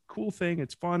 It's a cool thing.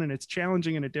 It's fun and it's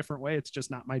challenging in a different way. It's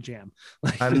just not my jam.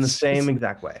 Like, I'm the same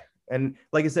exact way. And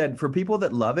like I said, for people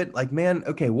that love it, like, man,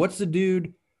 okay, what's the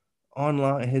dude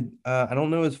online? I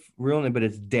don't know his real name, but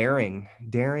it's Daring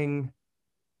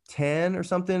 10 or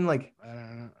something. Like, I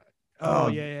don't know. Oh,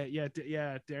 yeah,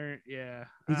 Darren, yeah.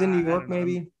 He's in New York,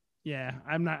 maybe.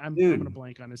 I'm gonna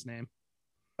blank on his name.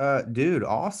 Dude,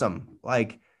 awesome.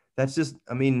 Like, that's just,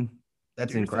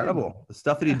 that's incredible. The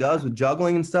stuff that he does with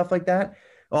juggling and stuff like that.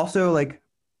 Also, like,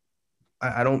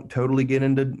 I don't totally get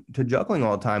into juggling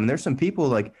all the time. And there's some people,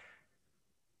 like,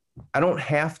 I don't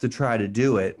have to try to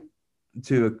do it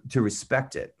to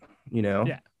respect it,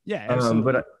 Yeah,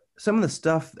 absolutely. But some of the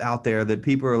stuff out there that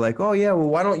people are like, oh yeah, well,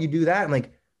 why don't you do that? And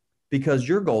like, because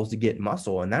your goal is to get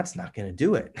muscle, and that's not going to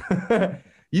do it.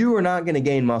 You are not going to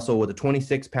gain muscle with a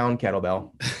 26-pound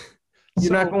kettlebell.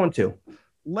 You're not going to.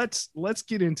 Let's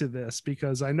get into this,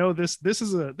 because I know this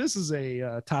is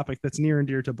a topic that's near and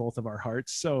dear to both of our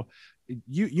hearts. So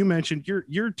you mentioned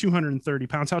you're 230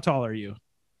 pounds. How tall are you?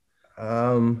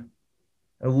 A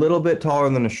little bit taller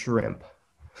than a shrimp.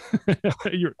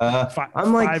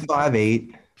 I'm like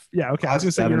 5'8". Yeah. Okay. I was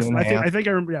gonna say, I think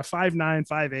I remember. Yeah. 5'9",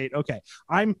 5'8". Okay.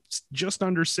 I'm just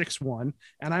under 6'1",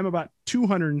 and I'm about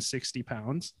 260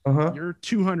 pounds. You're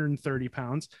 230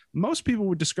 pounds. Most people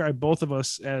would describe both of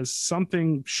us as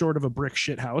something short of a brick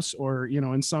shit house, or,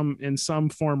 in some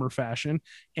form or fashion.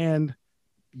 And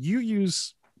you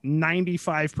use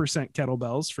 95%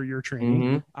 kettlebells for your training.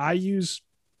 Mm-hmm. I use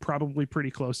probably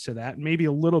pretty close to that, maybe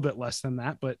a little bit less than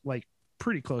that, but like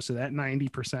pretty close to that,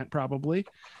 90% probably.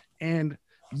 And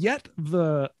yet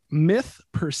the myth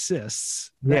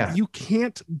persists that you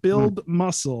can't build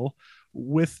muscle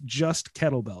with just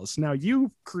kettlebells. Now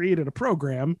you created a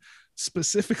program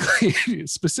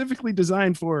specifically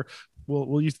designed for,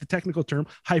 we'll use the technical term,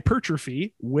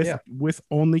 hypertrophy with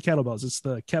only kettlebells. It's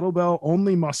the kettlebell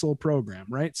only muscle program,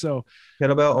 right? So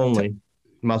kettlebell only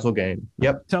muscle gain.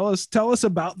 Yep. Tell us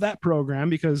about that program,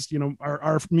 because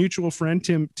our mutual friend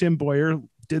Tim Boyer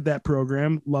did that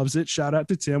program, loves it. Shout out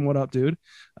to Tim. What up, dude?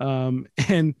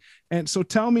 And so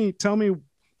tell me,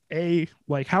 A,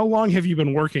 like, how long have you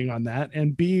been working on that?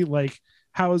 And B, like,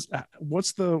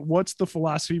 what's the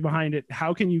philosophy behind it?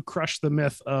 How can you crush the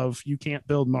myth of you can't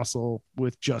build muscle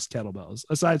with just kettlebells,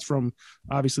 aside from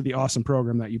obviously the awesome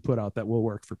program that you put out that will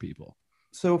work for people?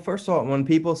 So first of all, when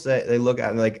people say, they look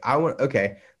at me like,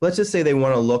 let's just say they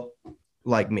want to look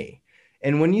like me.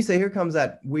 And when you say, here comes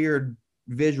that weird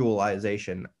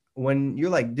visualization, when you're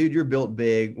like, dude, you're built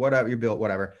big, whatever, you're built,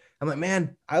 whatever. I'm like,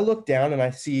 man, I look down and I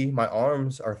see my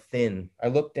arms are thin. I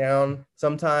look down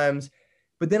sometimes,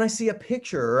 but then I see a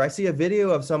picture or I see a video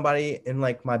of somebody and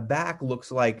like my back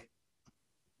looks like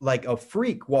a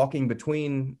freak walking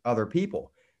between other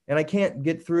people. And I can't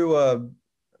get through a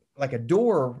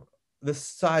door, this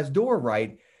size door,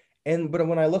 right? But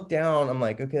when I look down, I'm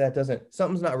like, okay,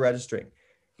 something's not registering.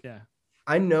 Yeah.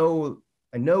 I know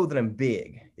that I'm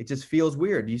big. It just feels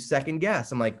weird. You second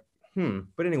guess. I'm like,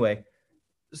 But anyway,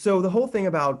 so the whole thing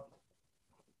about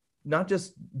not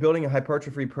just building a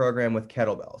hypertrophy program with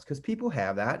kettlebells, because people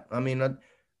have that. I mean,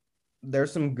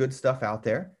 there's some good stuff out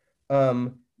there.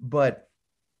 But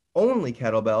only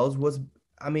kettlebells was,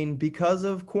 because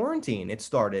of quarantine, it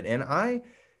started. And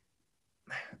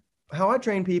how I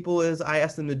train people is I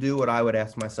ask them to do what I would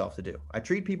ask myself to do. I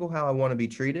treat people how I want to be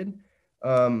treated. If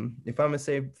I'm going to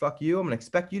say, fuck you, I'm going to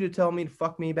expect you to tell me to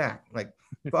fuck me back. Like,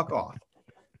 fuck off.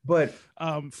 But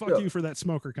fuck you for that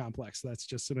smoker complex. That's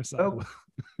just an aside.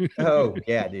 Oh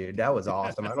yeah, dude, that was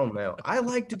awesome. I don't know. I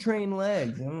like to train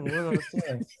legs.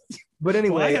 But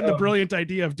anyway, well, I had the brilliant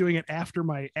idea of doing it after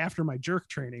my jerk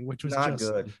training, which was not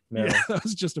good. No. Yeah, that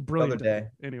was just a brilliant day.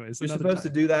 Anyways, you're supposed to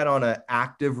do that on an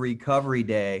active recovery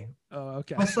day. Oh,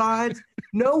 okay. Besides,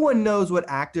 no one knows what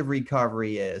active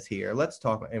recovery is here. Let's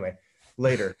talk anyway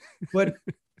later. But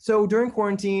so during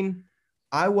quarantine,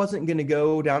 I wasn't going to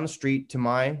go down the street to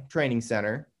my training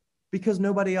center because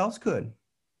nobody else could.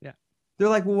 Yeah. They're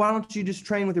like, well, why don't you just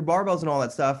train with your barbells and all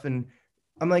that stuff? And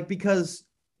I'm like, because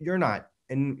you're not,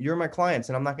 and you're my clients,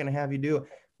 and I'm not going to have you do it.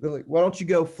 They're like, why don't you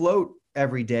go float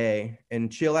every day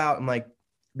and chill out? I'm like,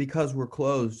 because we're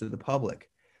closed to the public.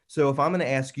 So if I'm going to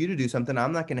ask you to do something,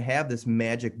 I'm not going to have this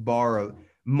magic bar of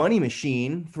money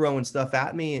machine throwing stuff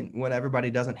at me when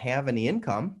everybody doesn't have any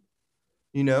income,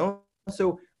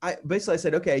 So I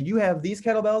said, okay, you have these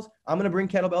kettlebells. I'm going to bring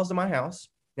kettlebells to my house.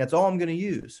 That's all I'm going to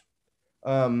use.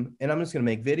 And I'm just going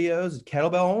to make videos,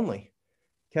 kettlebell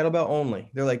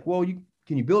only. They're like, well,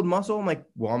 can you build muscle? I'm like,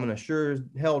 well, I'm going to sure as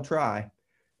hell try.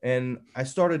 And I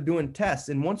started doing tests.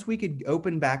 And once we could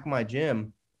open back my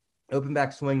gym,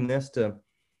 swing this to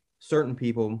certain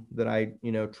people that I,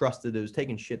 trusted that was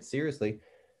taking shit seriously.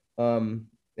 And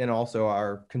also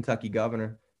our Kentucky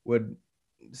governor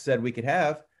said we could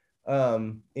have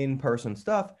in-person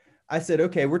stuff. I said,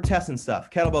 okay, we're testing stuff,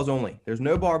 kettlebells only. There's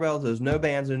no barbells, there's no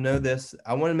bands, there's no this.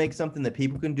 I want to make something that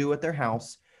people can do at their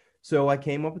house. So I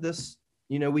came up with this,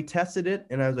 we tested it,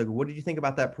 and I was like, what did you think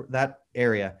about that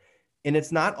area? And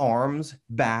it's not arms,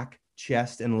 back,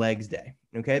 chest, and legs day,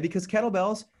 okay? Because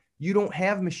kettlebells, you don't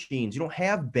have machines, you don't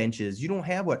have benches, you don't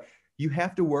have you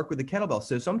have to work with the kettlebell.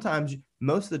 So sometimes,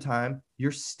 most of the time,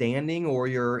 you're standing or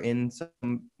you're in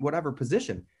some whatever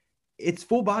position. It's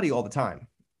full body all the time.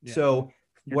 Yeah. So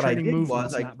what I did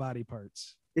was not body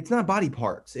parts. It's not body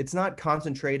parts. It's not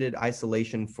concentrated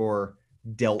isolation for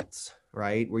delts,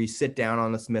 right? Where you sit down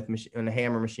on a Smith machine, on a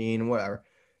hammer machine, whatever.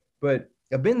 But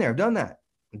I've been there, I've done that,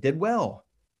 did well.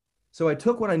 So I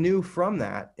took what I knew from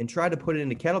that and tried to put it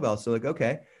into kettlebells. So like,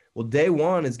 okay, well, day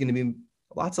one is going to be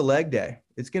lots of leg day.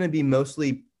 It's going to be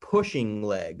mostly pushing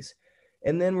legs.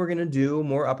 And then we're going to do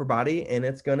more upper body, and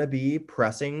it's going to be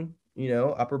pressing,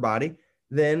 upper body.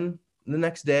 Then the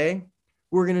next day,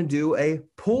 we're going to do a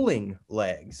pulling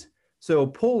legs. So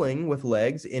pulling with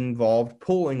legs involved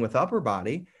pulling with upper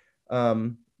body,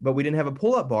 but we didn't have a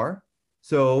pull-up bar.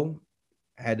 So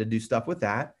I had to do stuff with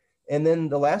that. And then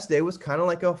the last day was kind of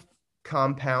like a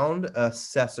compound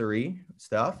accessory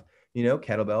stuff,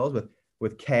 kettlebells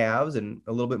with calves and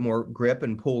a little bit more grip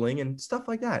and pulling and stuff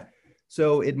like that.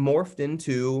 So it morphed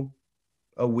into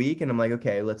a week, and I'm like,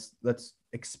 okay, let's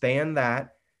expand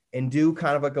that and do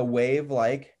kind of like a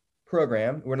wave-like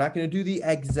program. We're not going to do the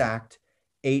exact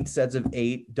 8 sets of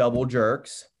 8 double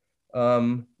jerks.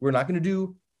 We're not going to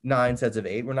do 9 sets of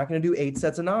 8. We're not going to do 8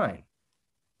 sets of 9.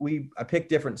 I picked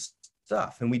different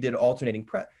stuff and we did alternating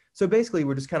prep. So basically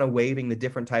we're just kind of waving the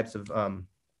different types of,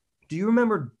 do you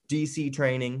remember DC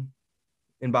training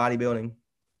in bodybuilding?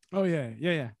 Oh yeah.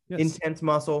 Yes. Intense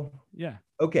muscle. Yeah.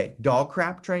 Okay. Dog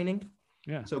crap training.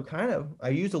 Yeah. So kind of, I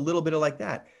used a little bit of like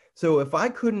that. So if I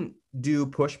couldn't do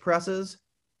push presses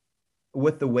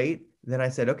with the weight, then I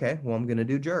said, okay, well, I'm going to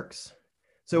do jerks.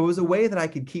 So it was a way that I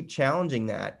could keep challenging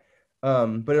that.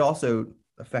 But it also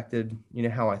affected,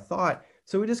 how I thought.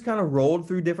 So we just kind of rolled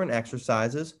through different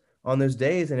exercises on those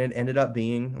days. And it ended up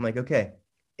being, I'm like, okay,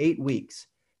 8 weeks.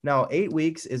 Now, 8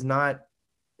 weeks is not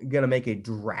going to make a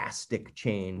drastic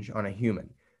change on a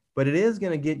human, but it is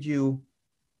going to get you,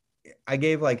 I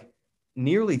gave like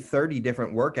nearly 30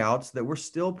 different workouts that were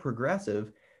still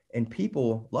progressive and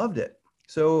people loved it.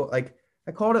 So like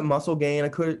I called it muscle gain. I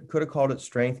could have called it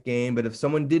strength gain, but if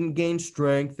someone didn't gain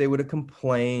strength, they would have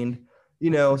complained,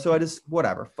 so I just,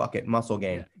 whatever, fuck it, muscle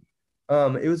gain.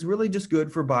 Yeah. It was really just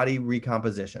good for body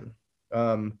recomposition.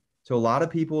 So a lot of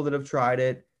people that have tried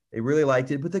it, they really liked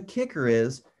it, but the kicker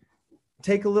is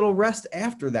take a little rest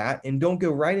after that and don't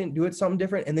go right in, do it something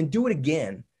different and then do it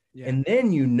again. Yeah. And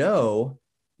then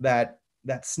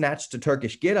that snatch to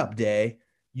Turkish get up day,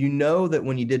 that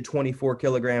when you did 24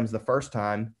 kilograms the first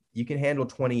time, you can handle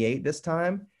 28 this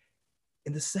time.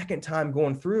 And the second time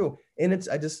going through, and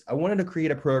I wanted to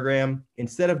create a program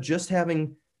instead of just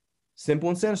having simple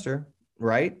and sinister,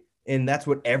 right? And that's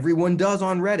what everyone does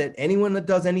on Reddit. Anyone that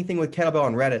does anything with kettlebell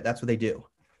on Reddit, that's what they do.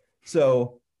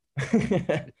 So,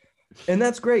 and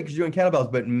that's great because you're doing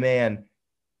kettlebells, but man,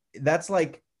 that's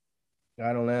like,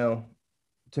 I don't know.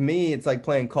 To me, it's like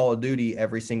playing Call of Duty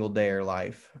every single day of your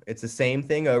life. It's the same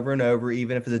thing over and over,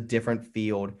 even if it's a different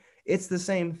field. It's the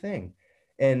same thing.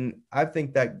 And I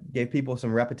think that gave people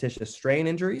some repetitious strain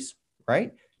injuries,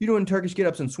 right? You're doing Turkish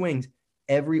get-ups and swings,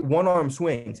 one-arm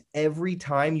swings, every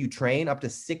time you train up to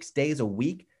 6 days a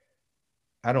week.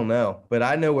 I don't know, but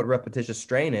I know what repetitious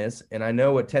strain is, and I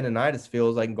know what tendonitis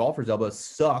feels like. Golfer's elbow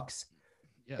sucks.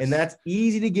 Yes. And that's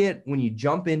easy to get when you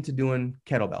jump into doing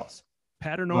kettlebells.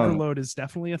 Pattern overload is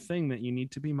definitely a thing that you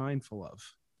need to be mindful of.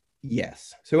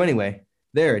 Yes. So anyway,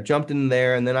 it jumped in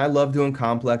there. And then I love doing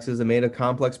complexes. I made a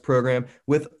complex program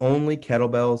with only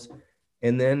kettlebells.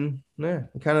 And then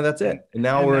kind of that's it. And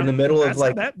now we're in the middle of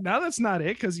like that. Now that's not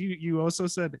it. Cause you also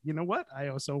said, you know what? I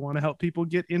also want to help people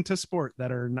get into sport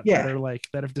that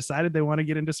have decided they want to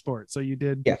get into sport. So you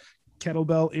did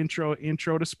kettlebell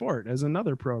intro to sport as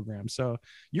another program. So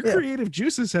your creative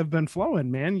juices have been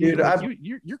flowing, man.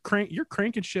 You're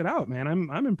cranking shit out, man.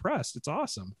 I'm impressed. It's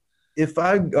awesome. If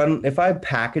I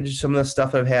package some of the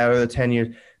stuff I've had over the 10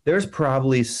 years, there's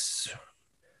probably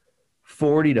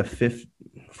 40 to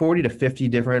 50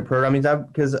 different programs.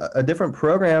 Because a different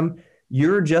program,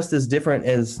 you're just as different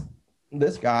as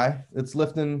this guy that's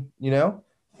lifting, I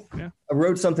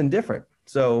wrote something different.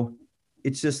 So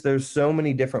it's just, there's so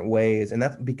many different ways. And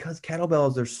that's because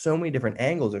kettlebells, there's so many different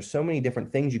angles. There's so many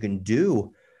different things you can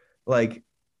do. Like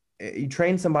you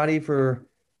train somebody for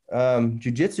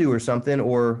jiu-jitsu or something,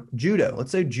 or judo.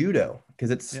 Let's say judo,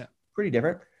 because it's pretty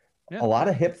different. Yeah. A lot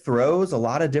of hip throws, a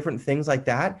lot of different things like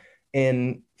that.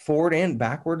 And forward and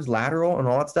backwards, lateral and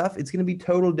all that stuff. It's going to be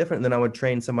totally different than I would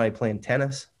train somebody playing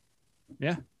tennis.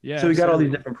 Yeah. So we got all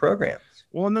these different programs.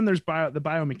 Well, and then there's the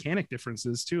biomechanic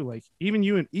differences too. Like even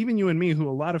you and me, who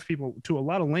a lot of people, to a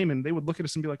lot of laymen, they would look at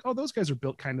us and be like, "Oh, those guys are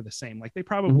built kind of the same. Like they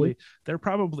probably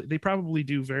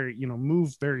do very,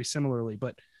 move very similarly."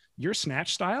 But your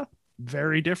snatch style,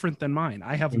 very different than mine.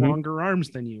 I have longer arms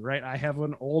than you, right? I have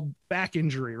an old back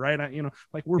injury, right?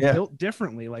 Like we're built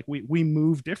differently. Like we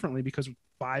move differently because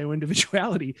bio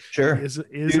individuality is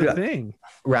a thing.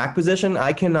 Rack position,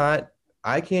 I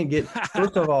can't get.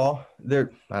 First of all,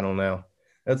 I don't know.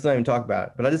 Let's not even talk about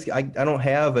it. But I don't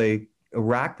have a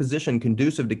rack position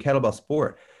conducive to kettlebell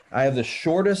sport. I have the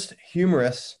shortest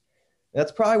humerus.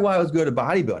 That's probably why I was good at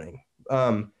bodybuilding.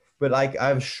 But I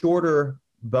have shorter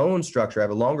bone structure. I have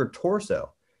a longer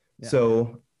torso. Yeah.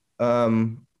 So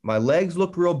my legs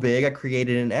looked real big. I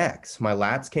created an X. My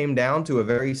lats came down to a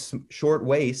very short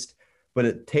waist, but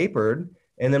it tapered.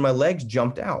 And then my legs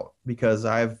jumped out because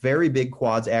I have very big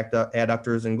quads,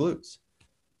 adductors, and glutes.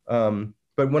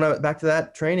 But when I went back to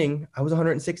that training, I was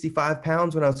 165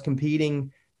 pounds when I was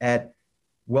competing at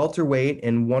welterweight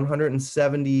and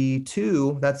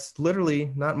 172. That's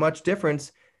literally not much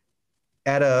difference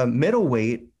at a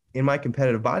middleweight in my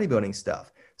competitive bodybuilding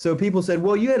stuff. So people said,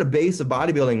 well, you had a base of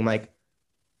bodybuilding like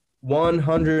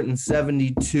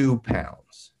 172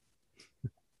 pounds.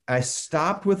 I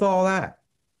stopped with all that.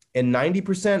 And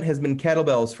 90% has been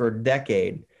kettlebells for a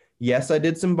decade. Yes, I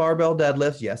did some barbell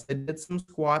deadlifts. Yes, I did some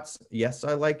squats. Yes,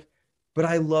 but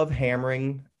I love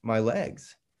hammering. my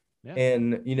legs. Yeah.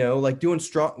 And, you know, like doing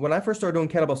strong, when I first started doing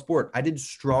kettlebell sport, I did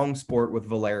strong sport with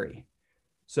Valeri.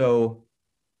 So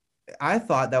I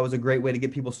thought that was a great way to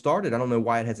get people started. I don't know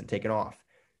why it hasn't taken off.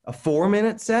 A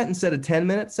 4-minute set instead of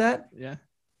 10-minute set. Yeah.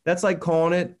 That's like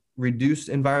calling it reduced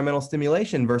environmental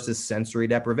stimulation versus sensory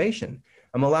deprivation.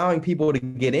 I'm allowing people to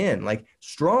get in, like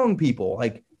strong people,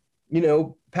 like, you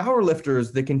know, power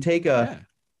lifters that can take a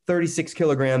 36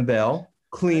 kilogram bell,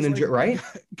 clean and right.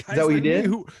 Is that what you did?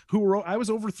 Who were, I was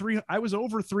over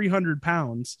 300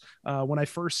 pounds when I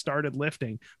first started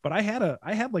lifting, but I had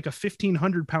like a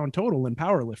 1,500 pound total in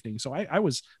powerlifting. So I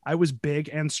was big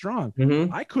and strong.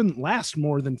 Mm-hmm. I couldn't last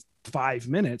more than 5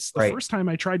 minutes. The first time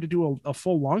I tried to do a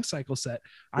full long cycle set,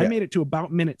 I made it to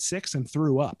about minute 6 and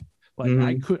threw up.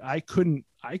 Like I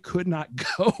could not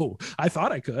go. I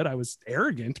thought I could. I was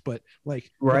arrogant, but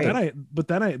like, but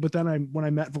then I, when I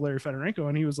met Valery Fedorenko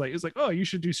and he was like, oh, you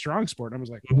should do strong sport. And I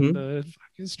was like, what the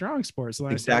fuck is strong sport? So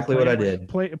then exactly what I did.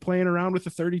 Playing around with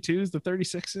the 32s, the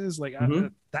 36s, like,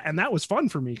 and that was fun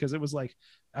for me because it was like,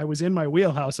 I was in my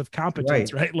wheelhouse of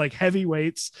competence, right? Like heavy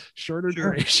weights, shorter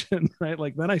duration, right?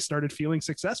 Like then I started feeling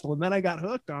successful and then I got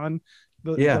hooked on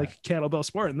like kettlebell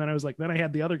sport. And then I was like, then I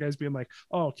had the other guys being like,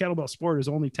 oh, kettlebell sport is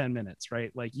only 10 minutes,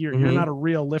 right? Like you're not a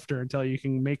real lifter until you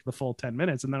can make the full 10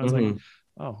 minutes. And then I was like,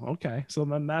 oh, okay. So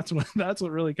then that's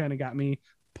what really kind of got me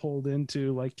pulled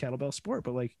into like kettlebell sport.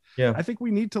 But like, I think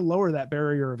we need to lower that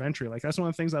barrier of entry. Like that's one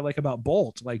of the things I like about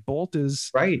Bolt. Like Bolt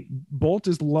is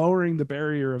lowering the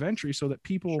barrier of entry so that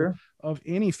people of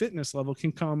any fitness level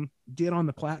can come get on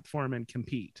the platform and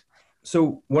compete.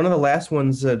 So one of the last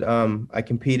ones that I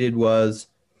competed was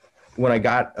when I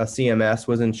got a CMS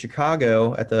was in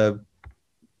Chicago at the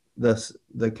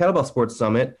Kettlebell Sports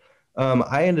Summit.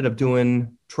 I ended up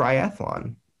doing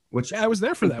triathlon, which I was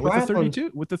there for that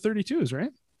with the 32s, right?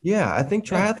 Yeah, I think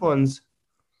triathlon's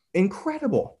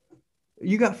incredible.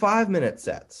 You got 5-minute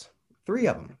sets, 3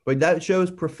 of them, but that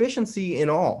shows proficiency in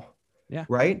all. Yeah.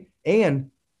 Right. And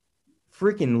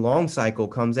freaking long cycle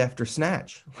comes after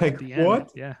snatch. Like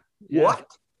what? Yeah.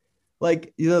 What?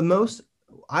 Like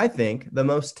I think the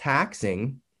most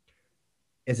taxing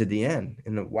is at the end.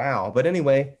 And wow. But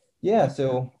anyway,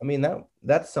 so I mean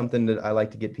that's something that I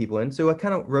like to get people in. So I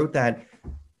kind of wrote that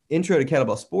intro to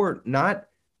kettlebell sport, not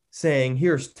saying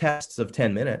here's tests of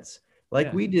 10 minutes.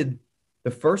 Like we did,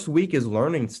 the first week is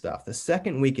learning stuff. The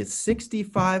second week is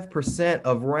 65%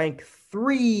 of rank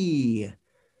 3.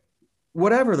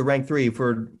 Whatever the rank 3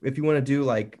 for, if you want to do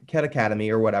like Ket Academy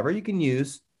or whatever, you can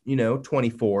use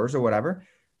 24s or whatever.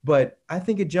 But I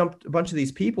think it jumped a bunch of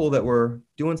these people that were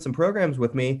doing some programs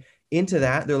with me into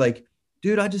that. They're like,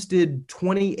 dude, I just did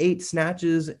 28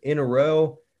 snatches in a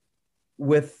row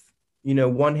with,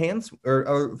 one hand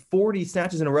or 40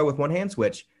 snatches in a row with one hand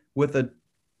switch with a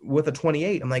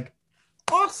 28. I'm like,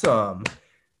 awesome.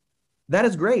 That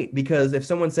is great, because if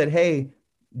someone said, hey,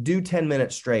 do 10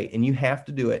 minutes straight and you have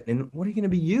to do it, and what are you going to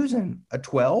be using? A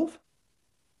 12?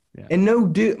 Yeah. And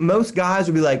most guys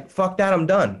would be like, fuck that, I'm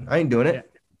done. I ain't doing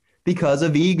it because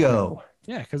of ego.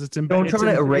 Yeah, because it's embarrassing,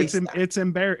 right?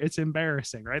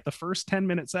 The first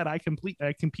 10-minute set I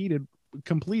completed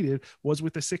was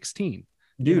with a 16.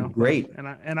 Dude, great.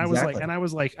 I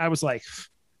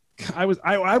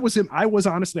was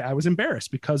honestly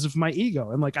embarrassed because of my ego.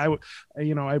 And like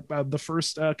the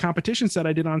first competition set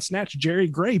I did on snatch, Jerry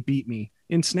Gray beat me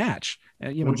in snatch.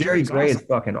 Jerry Gray is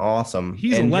fucking awesome.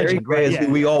 He's a legend. Jerry Gray is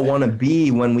who we all want to be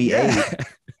when we age.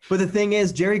 But the thing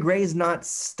is, Jerry Gray is not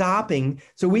stopping,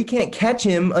 so we can't catch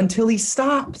him until he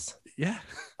stops. Yeah.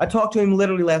 I talked to him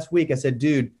literally last week. I said,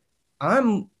 dude,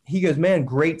 he goes, man,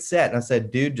 great set. And I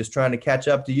said, dude, just trying to catch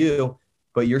up to you,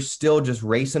 but you're still just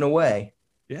racing away.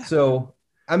 Yeah. So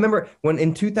I remember when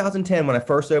in 2010, when I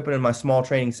first opened in my small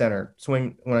training center,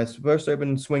 Swing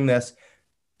This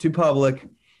to public,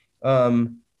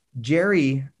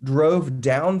 Jerry drove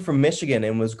down from Michigan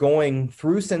and was going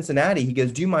through Cincinnati. He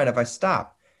goes, do you mind if I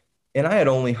stop? And I had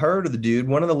only heard of the dude.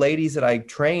 One of the ladies that I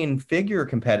trained figure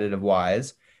competitive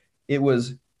wise, it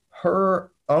was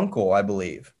her uncle, I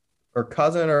believe, or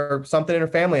cousin or something in her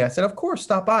family. I said, of course,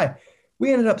 stop by.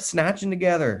 We ended up snatching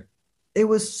together. It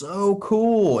was so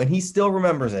cool. And he still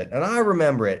remembers it. And I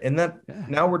remember it. And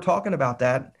now we're talking about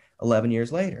that 11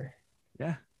 years later.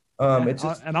 Yeah. It's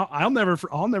just, and I'll never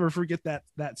forget that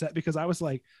set, because I was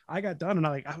like, I got done and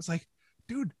I was like,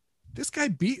 dude, this guy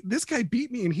beat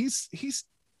me, and he's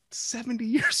 70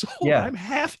 years old. Yeah. I'm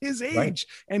half his age,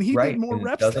 and he did more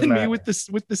reps than me with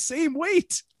the same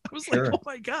weight. I was like, oh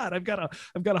my God, I've got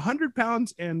 100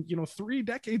 pounds and 3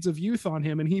 decades of youth on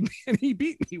him, and he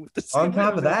beat me with the same. On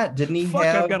top of that, didn't he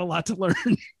have? I've got a lot to learn.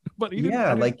 but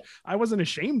I wasn't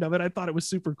ashamed of it. I thought it was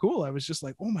super cool. I was just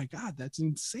like, oh my God, that's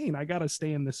insane. I got to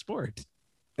stay in this sport.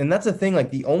 And that's the thing,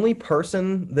 like the only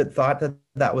person that thought that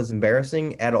that was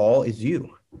embarrassing at all is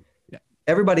you. Yeah.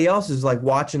 Everybody else is like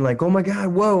watching like, oh my God,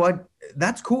 whoa,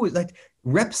 that's cool. Like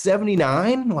rep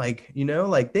 79, like,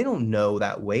 like they don't know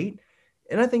that weight.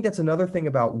 And I think that's another thing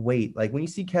about weight. Like when you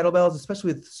see kettlebells,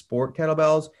 especially with sport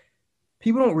kettlebells,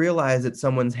 people don't realize that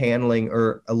someone's handling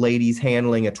or a lady's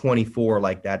handling a 24.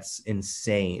 Like that's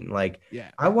insane. Like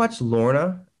I watched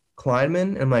Lorna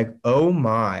Kleinman and I'm like, oh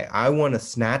my, I want to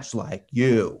snatch like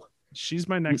you. She's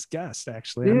my next guest,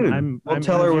 actually. Dude, I'm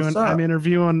tell her what's up. I'm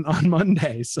interviewing on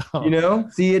Monday. So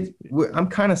see, I'm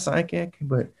kind of psychic,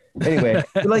 but anyway,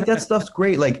 like that stuff's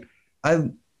great. Like I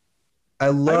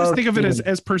just think of it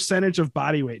as percentage of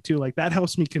body weight too. Like that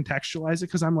helps me contextualize it,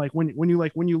 because I'm like when you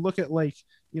look at like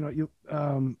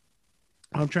I'm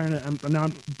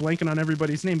blanking on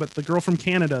everybody's name, but the girl from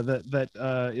Canada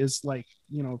that is like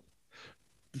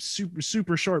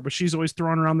super short, but she's always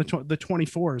throwing around the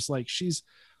 24s. Like she's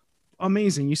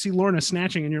amazing. You see Lorna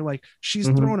snatching and you're like, she's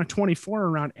throwing a 24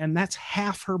 around, and that's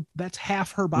half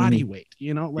her body weight,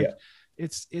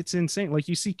 it's insane. Like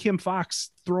you see Kim Fox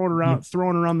throwing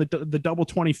around the double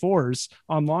 24s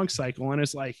on long cycle, and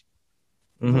it's like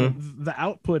the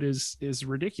output is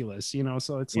ridiculous,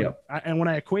 so it's like, and when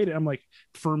I equate it, I'm like,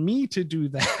 for me to do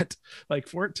that, like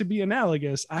for it to be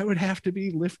analogous, I would have to be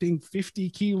lifting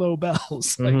 50 kilo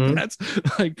bells.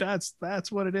 Like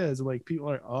that's what it is. Like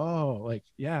people are, oh, like,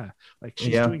 like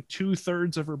she's doing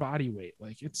 2/3 of her body weight.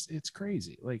 Like it's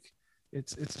crazy. Like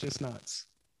it's just nuts.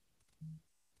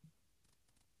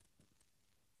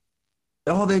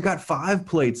 Oh, they got 5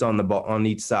 plates on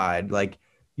each side. Like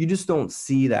you just don't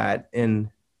see that. And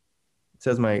it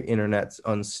says my internet's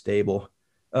unstable.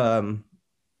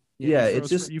 It's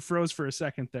just, you froze for a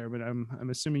second there, but I'm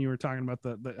assuming you were talking about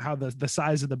how the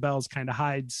size of the bells kind of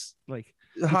hides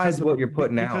what you're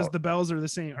putting out, because the bells are the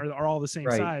same, are all the same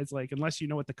size. Like unless you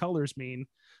know what the colors mean.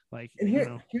 Like, and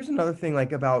here's another thing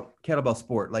like about kettlebell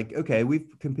sport. Like, okay,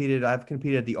 I've competed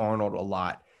at the Arnold a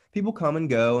lot. People come and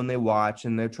go and they watch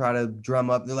and they try to drum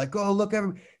up. They're like, oh, look,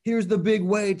 here's the big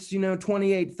weights,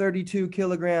 28, 32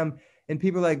 kilogram. And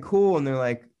people are like, cool. And they're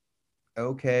like,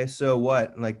 okay, so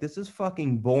what? Like, this is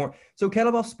fucking boring. So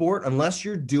kettlebell sport, unless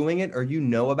you're doing it or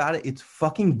about it, it's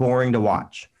fucking boring to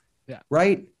watch. Yeah.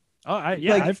 Right? Oh,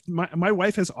 my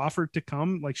wife has offered to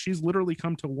come. Like she's literally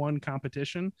come to one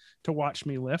competition to watch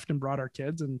me lift and brought our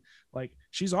kids. And like,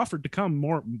 she's offered to come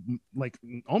more, like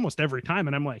almost every time.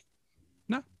 And I'm like,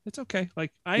 no, it's okay.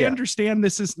 Like I understand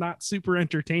this is not super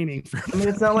entertaining for I mean,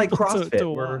 it's not like CrossFit to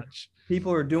where watch.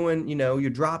 People are doing, you're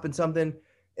dropping something.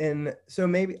 And so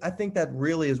maybe I think that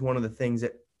really is one of the things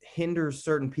that hinders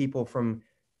certain people from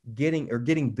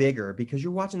getting bigger, because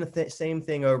you're watching the same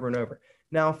thing over and over.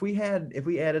 Now, if we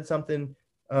added something,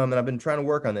 and I've been trying to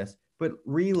work on this, but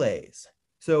relays.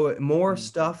 So more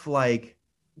stuff like,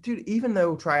 dude, even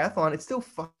though triathlon, it's still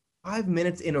 5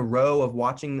 minutes in a row of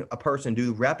watching a person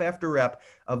do rep after rep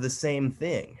of the same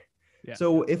thing. Yeah.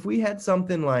 So if we had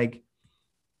something like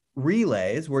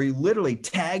relays where you literally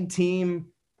tag team,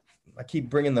 I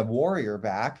keep bringing the warrior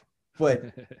back,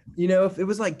 but if it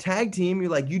was like tag team,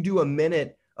 you're like, you do a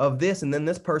minute of this and then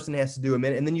this person has to do a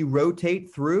minute and then you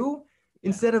rotate through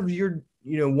instead of your,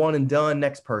 one and done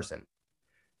next person.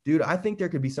 Dude, I think there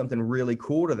could be something really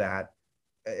cool to that.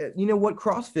 What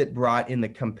CrossFit brought in the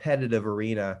competitive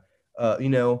arena,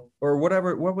 or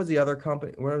whatever. What was the other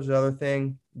company? What was the other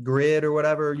thing? Grid or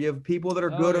whatever. You have people that are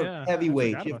good at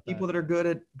heavyweight. You have people that are good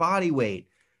at body weight.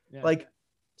 Yeah. Like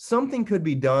something could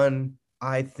be done,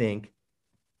 I think.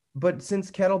 But since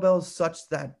kettlebell is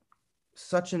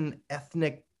such an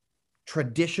ethnic,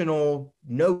 traditional,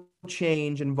 no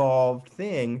change involved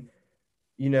thing,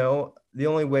 the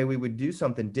only way we would do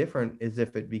something different is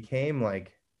if it became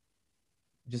like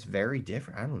just very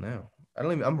different. I don't know.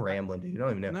 I'm rambling, dude. I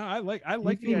don't even know. No, I like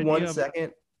the idea. 1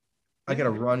 second. I gotta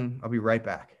run. I'll be right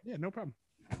back. Yeah, no problem.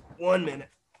 1 minute.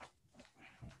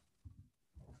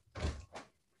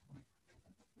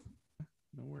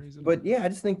 No worries. But yeah, I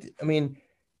just think,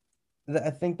 I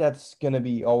think that's gonna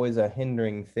be always a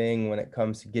hindering thing when it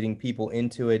comes to getting people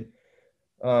into it.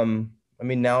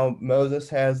 Now Moses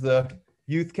has the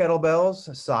youth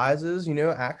kettlebells sizes,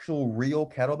 actual real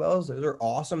kettlebells. Those are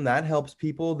awesome. That helps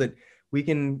people that we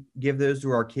can give those to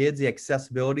our kids. The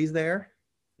accessibility is there.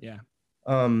 Yeah.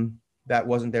 That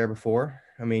wasn't there before.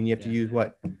 You have to use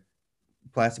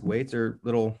plastic weights or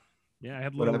little. Yeah, I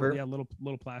had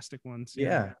little plastic ones.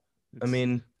 Yeah.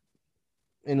 And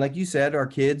like you said, our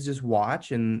kids just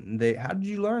watch and how did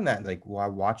you learn that? Like, well, I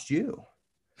watched you.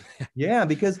 Yeah,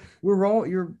 because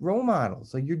you're role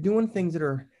models. Like you're doing things that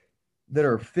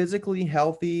are physically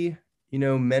healthy, you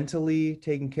know, mentally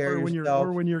taking care of yourself.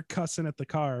 Or when you're cussing at the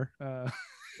car.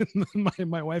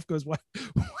 My wife goes, why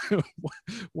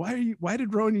did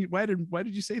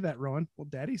you say that, Rowan? Well,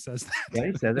 Daddy says that.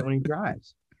 Daddy says it when he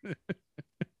drives.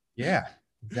 Yeah,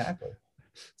 exactly.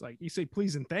 It's like you say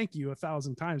please and thank you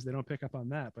 1,000 times, they don't pick up on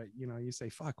that, but you know, you say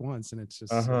fuck once and it's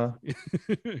just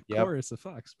chorus of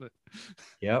fucks. But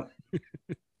yep.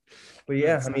 But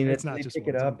yeah, I mean, it's not just pick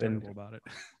once. it up I'm and terrible about it.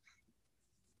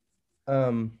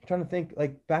 Trying to think,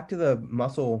 like back to the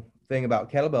muscle thing about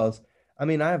kettlebells. I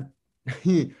mean, I'm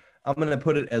gonna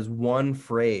put it as one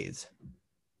phrase: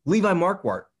 Levi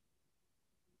Marquardt.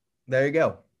 There you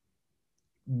go.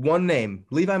 One name,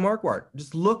 Levi Marquardt.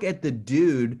 Just look at the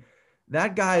dude.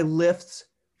 That guy lifts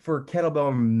for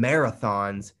kettlebell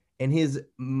marathons, and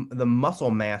the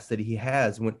muscle mass that he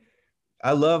has. When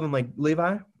I love him, like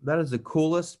Levi, that is the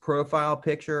coolest profile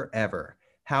picture ever.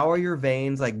 How are your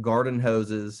veins like garden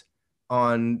hoses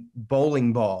on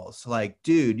bowling balls? Like,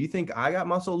 dude, you think I got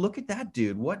muscle? Look at that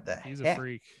dude. What the He's heck? a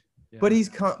freak. Yeah.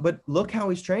 But look how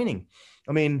he's training.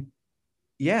 I mean,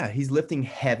 yeah, he's lifting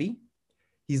heavy.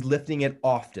 He's lifting it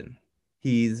often.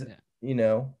 He's, you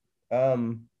know,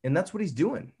 and that's what he's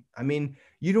doing. I mean,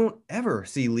 you don't ever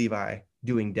see Levi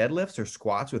doing deadlifts or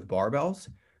squats with barbells.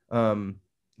 I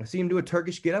see him do a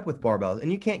Turkish get up with barbells,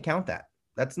 and you can't count that.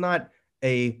 That's not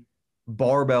a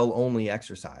barbell only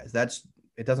exercise.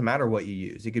 It doesn't matter what you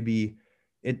use. It could be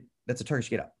that's a Turkish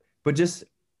get up. But just,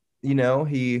 you know,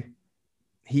 he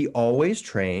always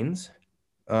trains.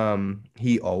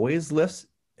 He always lifts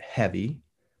heavy.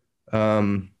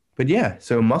 But yeah,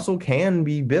 so muscle can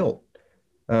be built.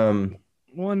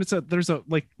 Well, and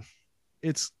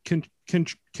it's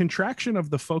contraction of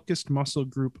the focused muscle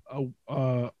group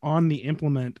on the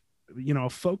implement. You know,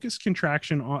 focused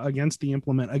contraction against the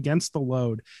implement, against the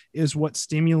load, is what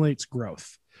stimulates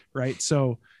growth, right?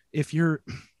 So if you're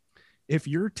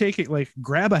taking, like,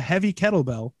 grab a heavy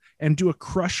kettlebell and do a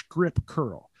crush grip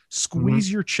curl, squeeze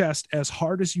your chest as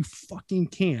hard as you fucking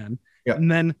can,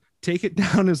 and then take it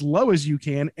down as low as you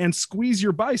can and squeeze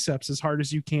your biceps as hard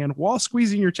as you can while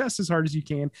squeezing your chest as hard as you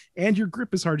can and your grip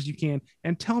as hard as you can,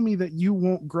 and tell me that you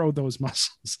won't grow those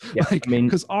muscles. Yeah, like,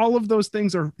 because all of those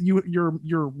things are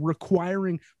you're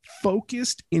requiring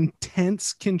focused,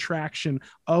 intense contraction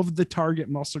of the target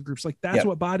muscle groups. Like, that's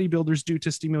what bodybuilders do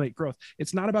to stimulate growth.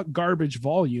 It's not about garbage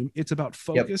volume. It's about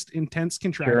focused, intense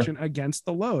contraction against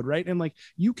the load, right? And like,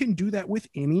 you can do that with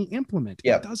any implement.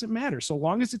 It doesn't matter. So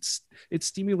long as it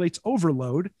stimulates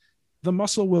overload, the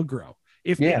muscle will grow.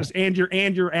 And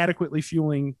you're adequately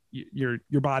fueling your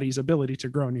body's ability to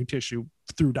grow new tissue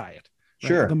through diet. Right?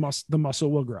 Sure, the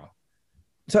muscle will grow.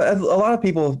 So a lot of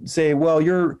people say, well,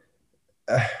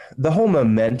 the whole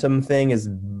momentum thing is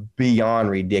beyond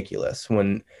ridiculous.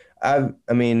 When I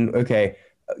mean, okay,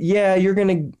 yeah,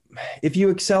 if you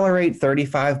accelerate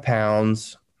 35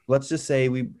 pounds, let's just say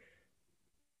we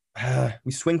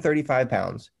swing 35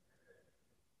 pounds.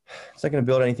 It's not going to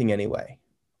build anything anyway,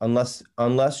 unless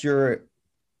you're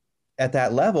at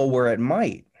that level where it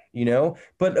might, you know.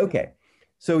 But okay,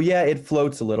 so yeah, it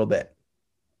floats a little bit.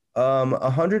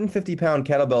 150-pound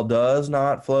kettlebell does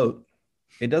not float.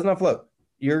 It does not float.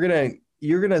 You're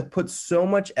gonna put so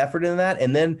much effort in that,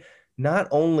 and then not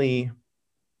only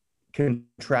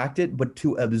contract it, but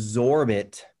to absorb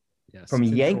it from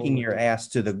yanking your ass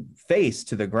to the face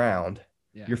to the ground.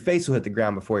 Yeah. Your face will hit the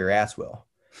ground before your ass will.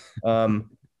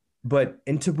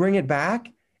 And to bring it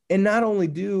back and not only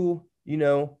do, you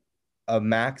know, a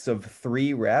max of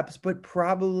 3 reps, but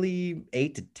probably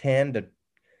 8 to 10 to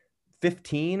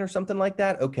 15 or something like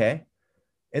that. Okay.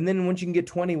 And then once you can get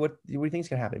 20, what do you think is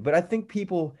going to happen? But I think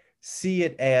people see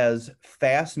it as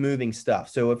fast moving stuff.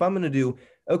 So if I'm going to do,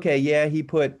 okay, yeah, he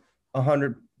put a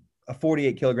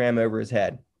 48 kilogram over his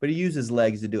head, but he used his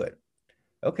legs to do it.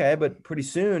 Okay. But pretty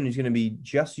soon he's going to be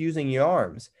just using your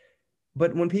arms.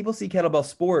 But when people see kettlebell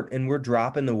sport and we're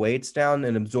dropping the weights down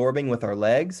and absorbing with our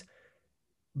legs,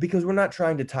 because we're not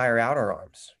trying to tire out our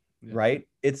arms, right?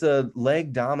 It's a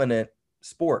leg dominant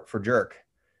sport for jerk.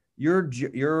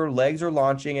 Your legs are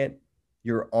launching it.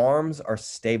 Your arms are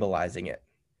stabilizing it.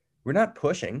 We're not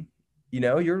pushing, you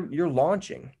know, you're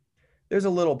launching. There's a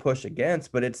little push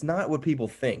against, but it's not what people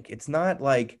think. It's not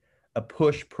like a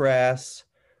push press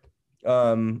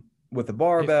with a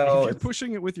barbell. If you're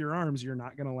pushing it with your arms, you're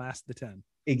not going to last the 10.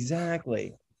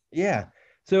 Exactly. Yeah.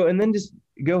 So, and then just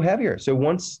go heavier. So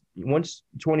once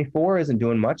 24 isn't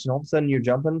doing much and all of a sudden you're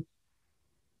jumping,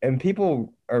 and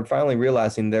people are finally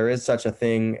realizing there is such a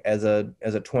thing as a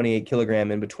 28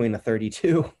 kilogram in between a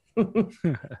 32.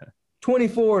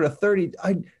 24 to 30.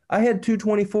 I had two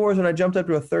 24s and I jumped up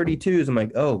to a 32s. I'm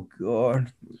like, oh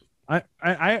God.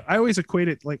 I always equate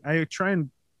it, like I try and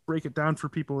break it down for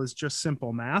people as just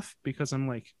simple math, because I'm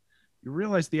like, you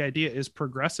realize the idea is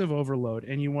progressive overload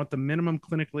and you want the minimum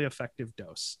clinically effective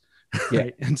dose.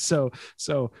 Right. Yeah. And so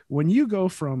when you go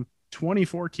from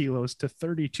 24 kilos to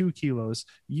 32 kilos,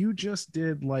 you just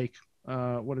did like,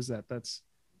 what is that? That's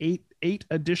eight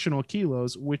additional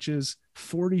kilos, which is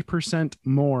 40%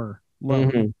 more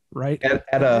load, right?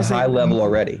 At a high level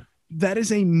already. That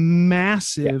is a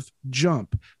massive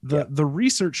jump. The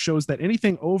research shows that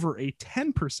anything over a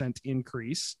 10%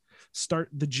 increase,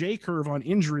 the J curve on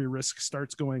injury risk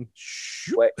starts going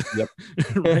right?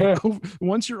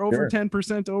 Once you're over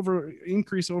 10% over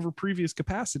increase over previous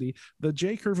capacity, the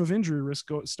J curve of injury risk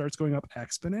starts going up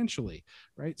exponentially,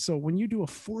 right? So when you do a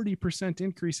 40%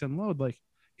 increase in load, like,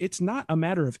 it's not a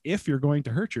matter of if you're going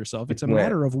to hurt yourself. It's a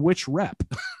matter of which rep.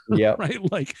 Yeah. Right.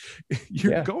 Like,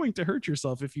 you're going to hurt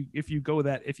yourself if you go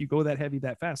that heavy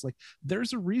that fast. Like,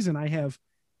 there's a reason I have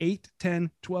 8, 10,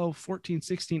 12, 14,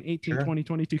 16, 18, 20,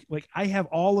 22. Like, I have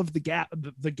all of the gap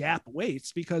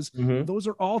weights, because those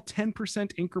are all 10%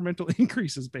 incremental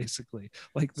increases, basically.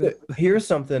 Like, so here's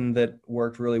something that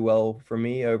worked really well for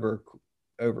me over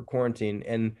quarantine.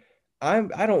 And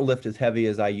I don't lift as heavy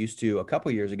as I used to a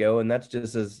couple years ago. And that's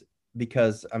just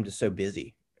because I'm just so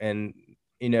busy. And,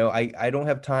 I don't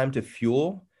have time to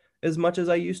fuel as much as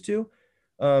I used to.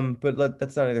 But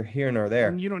that's not either here nor there.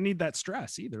 And you don't need that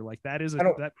stress either. Like, that's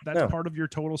part of your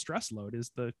total stress load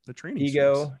is the training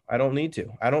ego stress. I don't need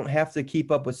to. I don't have to keep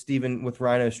up with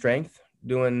Rhino Strength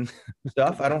doing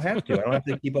stuff. I don't have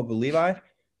to keep up with Levi.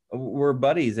 We're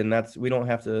buddies, and we don't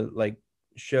have to like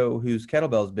show whose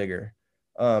kettlebell's bigger.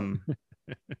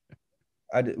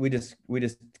 We just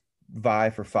vie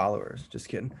for followers. Just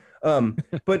kidding.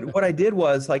 But what I did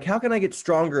was, like, how can I get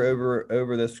stronger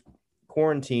over this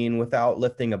quarantine without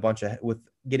lifting with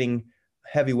getting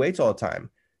heavy weights all the time?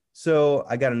 So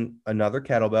I got another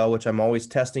kettlebell, which I'm always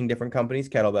testing different companies'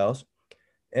 kettlebells.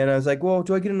 And I was like, well,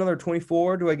 do I get another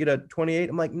 24? Do I get a 28?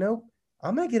 I'm like, nope,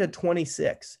 I'm going to get a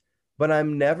 26, but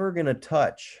I'm never going to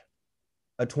touch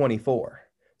a 24.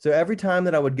 So every time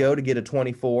that I would go to get a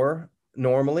 24,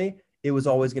 normally it was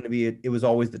always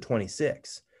the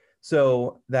 26.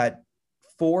 So that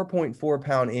 4.4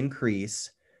 pound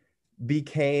increase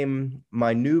became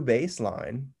my new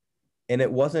baseline. And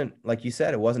it wasn't, like you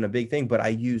said, it wasn't a big thing, but I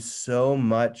used so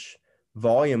much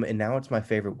volume, and now it's my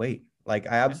favorite weight. Like,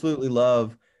 I absolutely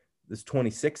love this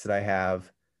 26 that I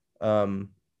have. And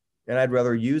I'd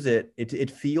rather use it. It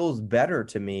feels better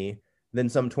to me than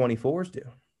some 24s do,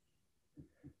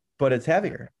 but it's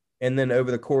heavier. And then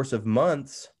over the course of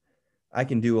months, I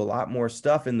can do a lot more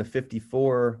stuff in the 50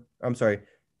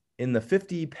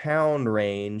 pound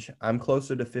range. I'm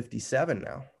closer to 57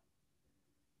 now,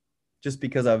 just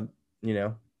because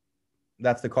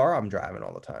that's the car I'm driving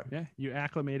all the time. Yeah. You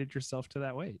acclimated yourself to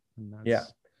that weight.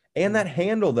 And that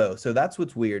handle though. So that's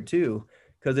what's weird too,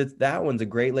 because that one's a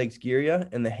Great Lakes Gear,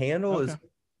 and the handle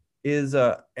is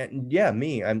I'm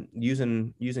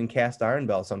using cast iron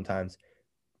bell sometimes.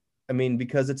 I mean,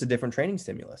 because it's a different training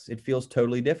stimulus. It feels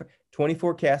totally different.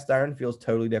 24 cast iron feels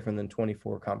totally different than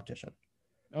 24 competition.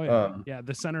 Oh yeah. Yeah.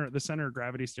 The center of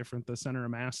gravity is different. The center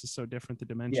of mass is so different. The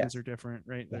dimensions are different,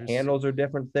 right? The handles are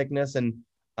different thickness. And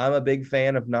I'm a big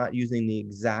fan of not using the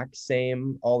exact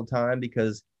same all the time,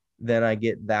 because then I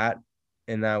get that.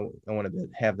 And now I want to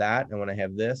have that. I want to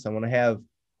have this. I want to have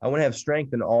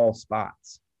strength in all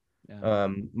spots. Yeah.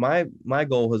 My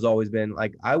goal has always been,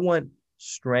 like, I want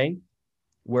strength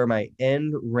where my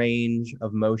end range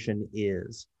of motion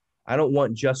is. I don't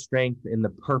want just strength in the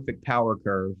perfect power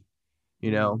curve.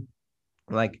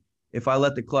 Like, if I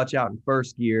let the clutch out in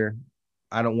first gear,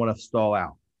 I don't want to stall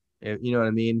out. You know what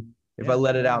I mean? If I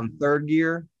let it out in third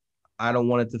gear, I don't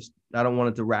want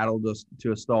it to rattle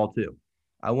to a stall too.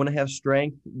 I want to have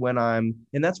strength and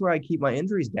that's where I keep my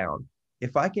injuries down.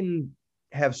 If I can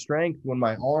have strength when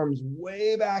my arm's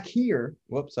way back here,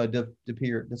 whoops, I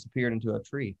disappeared into a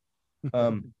tree.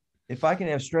 If I can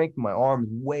have strength when my arm's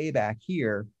way back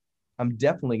here, I'm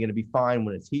definitely going to be fine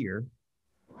when it's here.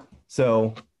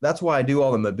 So that's why I do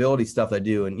all the mobility stuff I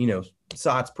do, and,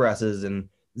 SOTS presses and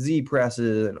Z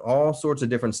presses and all sorts of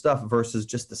different stuff, versus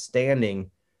just the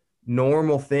standing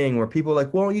normal thing where people are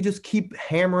like, well, you just keep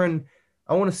hammering.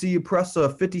 I want to see you press a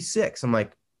 56. I'm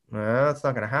like, that's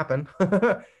not going to happen.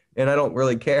 And I don't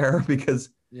really care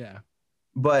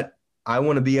but I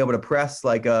want to be able to press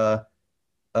like a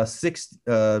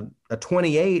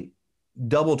 28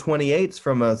 double 28s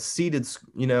from a seated,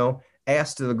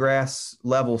 ass to the grass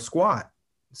level squat,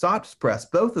 SOTS press,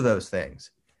 both of those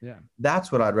things. Yeah.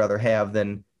 That's what I'd rather have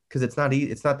than, because it's not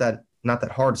that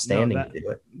hard standing No, to do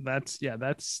it.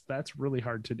 That's really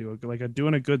hard to do. Like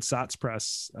doing a good SOTS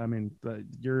press. I mean,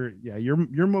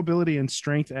 your mobility and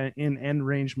strength in end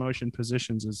range motion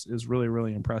positions is really,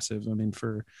 really impressive. I mean,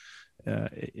 for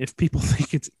if people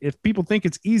think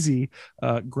it's easy,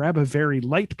 grab a very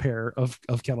light pair of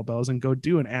kettlebells and go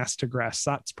do an ass to grass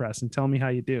SOTS press and tell me how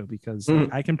you do, because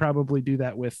I can probably do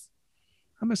that with,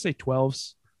 I'm gonna say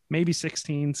 12s, maybe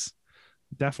 16s,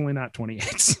 definitely not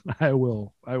 28s. I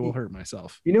will hurt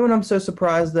myself. You know what I'm so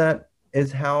surprised at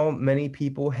is how many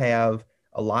people have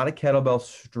a lot of kettlebell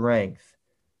strength,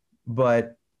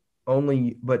 but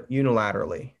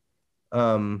unilaterally.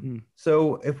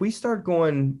 So if we start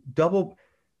going double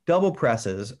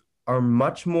presses are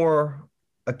much more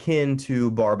akin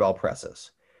to barbell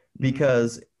presses,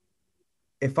 because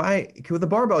with a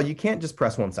barbell, you can't just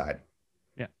press one side.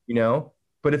 Yeah.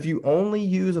 But if you only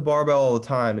use a barbell all the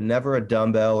time and never a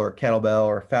dumbbell or a kettlebell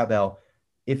or a fat bell,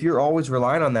 if you're always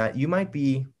relying on that, you might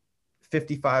be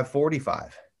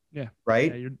 55-45. Yeah.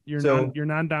 Right. Yeah, your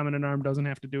non-dominant arm doesn't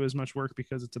have to do as much work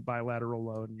because it's a bilateral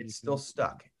load. And it's still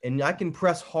stuck, and I can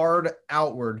press hard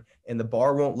outward, and the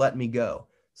bar won't let me go.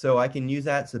 So I can use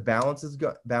that. So balance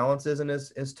isn't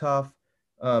as tough.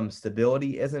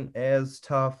 Stability isn't as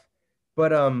tough.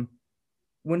 But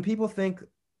when people think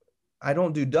I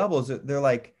don't do doubles, they're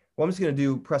like, well, I'm just going to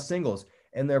do press singles,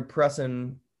 and they're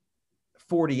pressing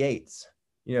 48s.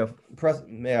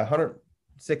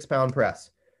 106-pound press.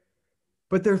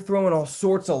 But they're throwing all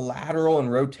sorts of lateral and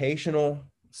rotational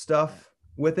stuff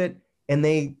with it, and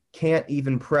they can't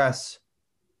even press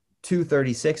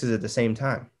 236s at the same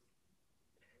time,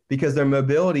 because their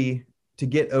mobility to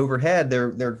get overhead,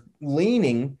 they're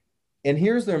leaning, and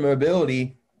here's their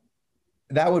mobility.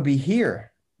 That would be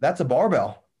here. That's a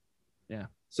barbell. Yeah.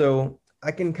 So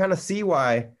I can kind of see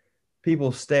why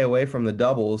people stay away from the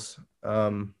doubles,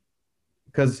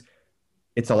 because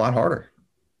it's a lot harder.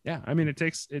 Yeah, I mean, it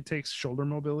takes shoulder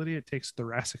mobility, it takes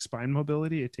thoracic spine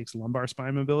mobility, it takes lumbar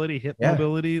spine mobility, hip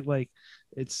mobility. Like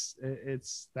it's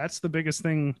that's the biggest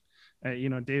thing.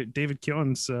 David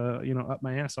Keown's up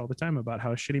my ass all the time about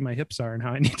how shitty my hips are and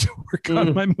how I need to work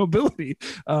on my mobility,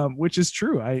 which is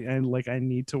true. I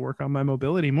need to work on my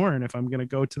mobility more, and if I'm going to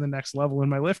go to the next level in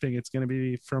my lifting, it's going to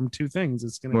be from two things.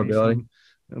 It's going to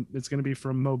be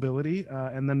from mobility,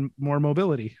 and then more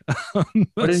mobility. What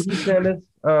did you say, Miss?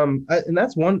 And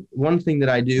that's one thing that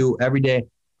I do every day.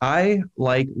 I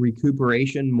like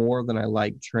recuperation more than I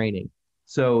like training.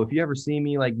 So if you ever see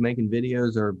me like making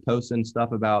videos or posting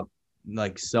stuff about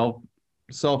like self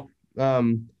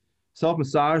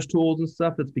massage tools and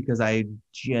stuff, that's because I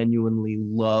genuinely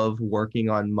love working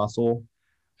on muscle.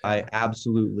 I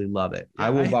absolutely love it. Yeah, I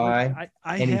will buy.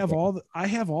 I have all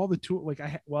the tool. Like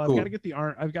I've got to get the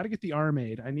arm. I've got to get the arm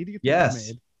aid. I need to get the arm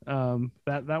aid.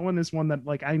 That one is one that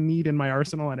like I need in my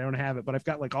arsenal. I don't have it, but I've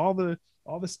got like all the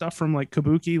stuff from like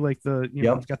Kabuki, like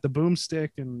I've got the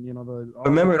boomstick and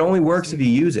Remember, it only works if you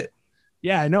use it.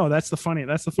 Yeah, I know. That's the funny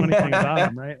thing about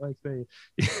them, right? Like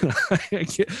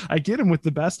I get them with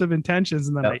the best of intentions,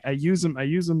 and then I use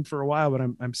them for a while, but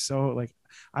I'm so like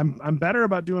I'm better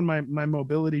about doing my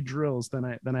mobility drills than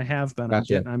I have been.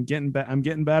 Gotcha. I'm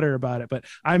getting better about it, but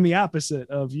I'm the opposite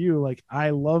of you. Like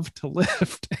I love to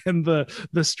lift, and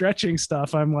the stretching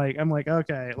stuff. I'm like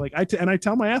okay, like I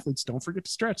tell my athletes, don't forget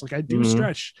to stretch. Like I do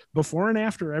stretch before and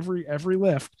after every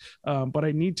lift, but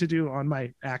I need to do on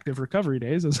my active recovery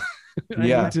days.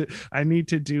 I need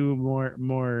to do more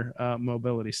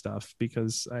mobility stuff,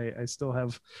 because I still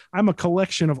have, I'm a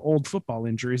collection of old football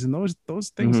injuries, and those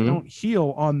things don't heal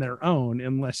on their own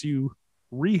unless you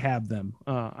rehab them.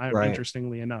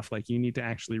 Interestingly enough, like you need to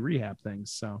actually rehab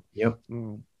things. So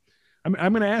I'm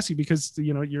going to ask you, because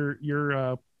you're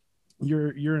a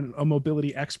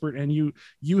mobility expert, and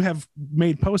you have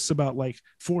made posts about like,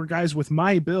 for guys with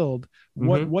my build,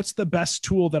 what's the best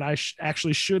tool that I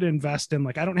actually should invest in?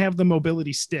 Like I don't have the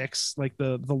mobility sticks, like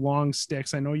the long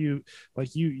sticks. I know you're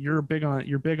big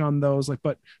on those, like,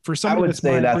 but for somebody that's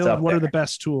my build, what are the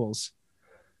best tools?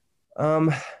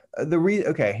 Here's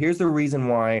the reason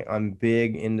why I'm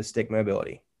big into stick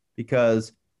mobility,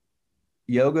 because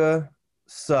yoga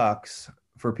sucks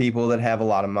for people that have a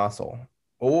lot of muscle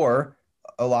or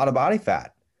a lot of body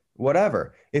fat,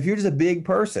 whatever. If you're just a big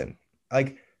person,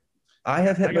 like I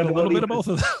got a little bit of both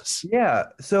of those. Yeah.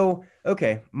 So,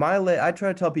 okay. I try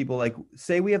to tell people, like,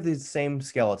 say we have the same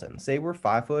skeleton, say we're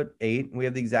 5'8", we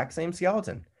have the exact same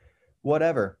skeleton,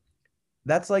 whatever.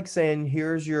 That's like saying,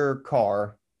 here's your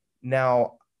car.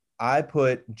 Now I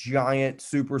put giant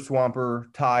super swamper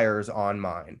tires on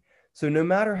mine. So no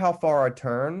matter how far I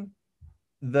turn,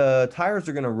 the tires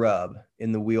are going to rub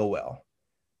in the wheel well.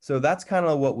 So that's kind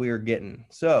of what we are getting.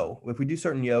 So if we do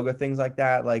certain yoga things like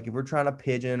that, like if we're trying to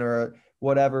pigeon or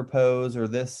whatever pose or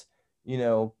this, I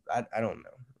don't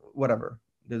know, whatever.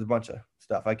 There's a bunch of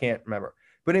stuff. I can't remember.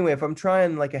 But anyway, if I'm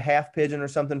trying like a half pigeon or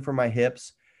something for my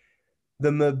hips,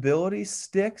 the mobility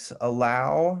sticks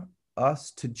allow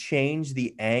us to change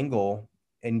the angle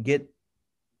and get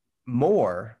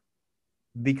more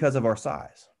because of our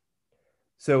size.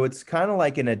 So it's kind of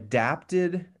like an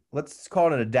adapted, let's call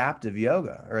it an adaptive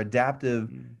yoga or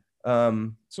adaptive.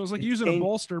 So it's like using a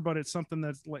bolster, but it's something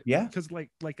that's like, yeah, because like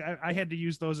I had to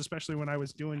use those, especially when I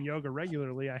was doing yoga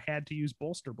regularly. I had to use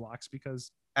bolster blocks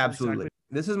because absolutely.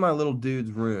 This is my little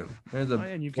dude's room. There's a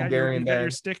and you've got your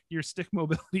stick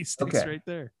mobility sticks right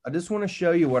there. I just want to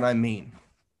show you what I mean.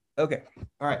 Okay.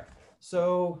 All right.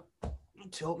 So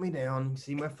tilt me down and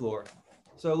see my floor.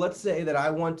 So let's say that I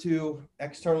want to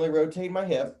externally rotate my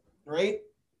hip, right?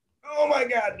 Oh my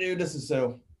God, dude, this is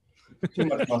so too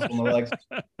much muscle in my legs.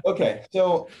 Okay,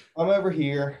 so I'm over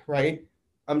here, right?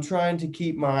 I'm trying to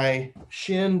keep my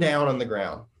shin down on the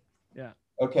ground. Yeah.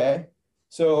 Okay.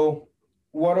 So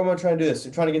what am I trying to do this?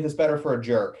 I'm trying to get this better for a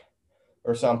jerk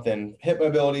or something. Hip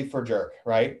mobility for jerk,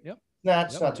 right? Yep.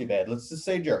 That's not too bad. Let's just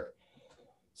say jerk.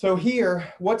 So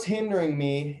here, what's hindering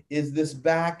me is this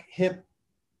back hip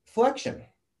flexion.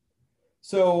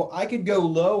 So I could go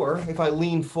lower if I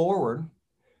lean forward,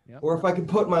 or if I could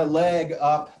put my leg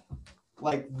up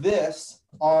like this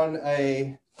on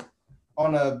a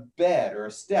bed or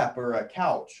a step or a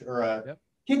couch or a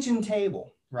kitchen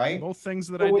table, right? Both things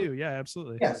that I do. Yeah,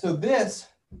 absolutely. Yeah. So this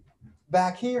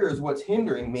back here is what's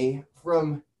hindering me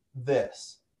from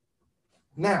this.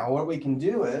 Now, what we can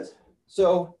do is,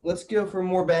 so let's go for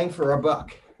more bang for our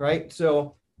buck, right?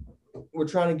 So we're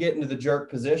trying to get into the jerk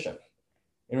position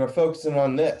and we're focusing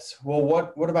on this. Well,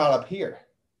 what about up here?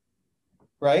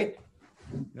 Right?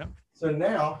 Yeah. So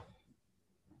now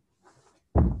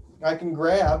I can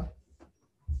grab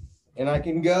and I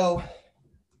can go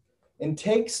and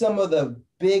take some of the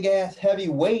big ass heavy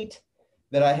weight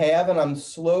that I have and I'm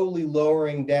slowly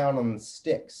lowering down on the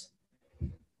sticks.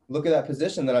 Look at that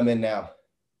position that I'm in now.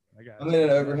 I'm in an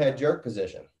overhead jerk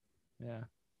position. Yeah.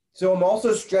 So I'm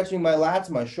also stretching my lats,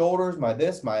 my shoulders, my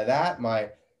this, my that, my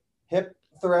hip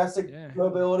thoracic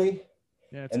mobility.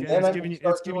 Yeah, it's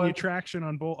giving you traction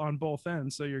on both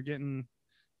ends, so you're getting.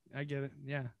 I get it.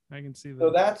 Yeah, I can see that.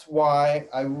 So that's why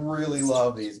I really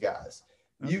love these guys.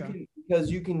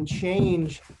 Because you can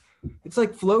change. It's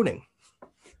like floating.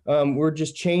 We're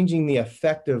just changing the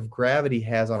effect of gravity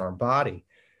has on our body,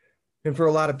 and for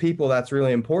a lot of people, that's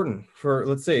really important. For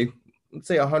let's say a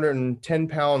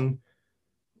 110-pound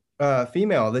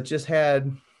female that just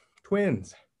had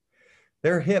twins,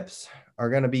 their hips are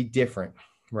going to be different,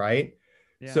 right?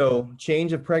 Yeah. So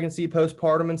change of pregnancy,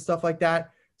 postpartum and stuff like that.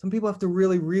 Some people have to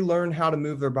really relearn how to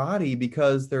move their body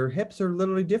because their hips are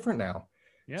literally different now.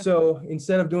 Yeah. So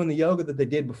instead of doing the yoga that they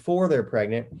did before they're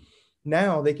pregnant,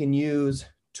 now they can use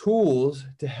tools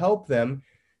to help them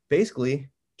basically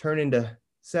turn into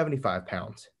 75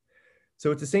 pounds. So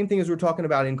it's the same thing as we're talking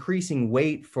about increasing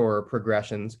weight for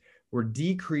progressions. We're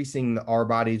decreasing our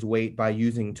body's weight by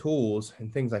using tools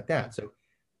and things like that. So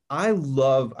I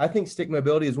think stick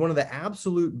mobility is one of the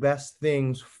absolute best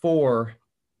things for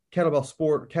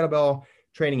kettlebell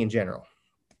training in general.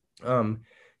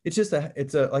 It's just like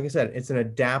I said, it's an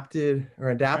adapted.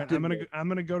 Right, I'm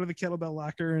gonna go to the kettlebell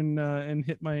locker and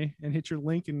hit your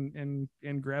link and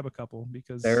grab a couple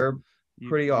because they're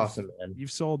pretty awesome, man.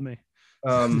 You've sold me.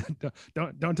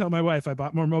 Don't tell my wife I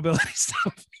bought more mobility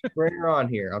stuff. Bring her on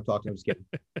here. I'm talking. I'm just kidding.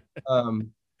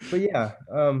 But yeah,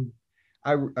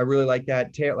 I really like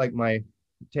that. Like my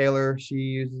Taylor, she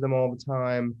uses them all the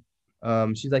time.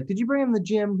 She's like, "Did you bring them to the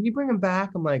gym? Can you bring them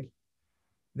back?" I'm like,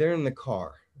 "They're in the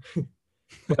car."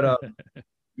 But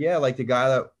yeah, like the guy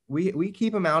that we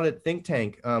keep them out at Think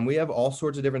Tank. We have all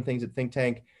sorts of different things at Think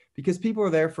Tank because people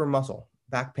are there for muscle,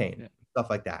 back pain,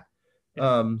 stuff like that.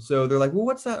 So they're like, "Well,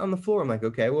 what's that on the floor?" I'm like,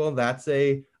 "Okay, well, that's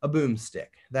a boom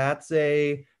stick. That's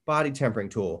a body tempering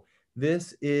tool.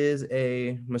 This is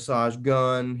a massage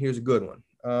gun. Here's a good one.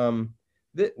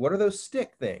 What are those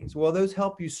stick things? Well, those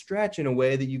help you stretch in a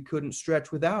way that you couldn't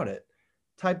stretch without it.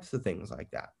 Types of things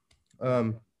like that.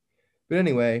 But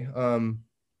anyway,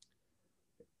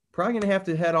 probably gonna have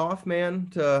to head off,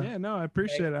 man. I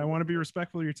appreciate it. I want to be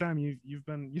respectful of your time. You've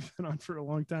been on for a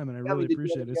long time, and I really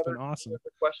appreciate it. It's been awesome.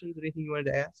 Questions? Anything you wanted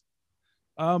to ask?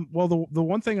 Well, the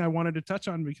one thing I wanted to touch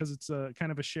on, because it's a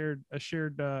kind of a shared,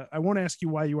 I won't ask you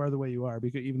why you are the way you are,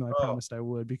 because even though I promised I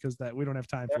would, because that we don't have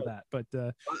time for that. But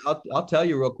I'll tell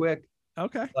you real quick.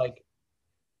 Okay. Like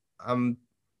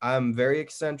I'm very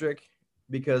eccentric,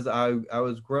 because I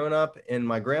was growing up and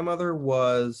my grandmother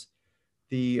was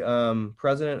the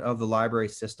president of the library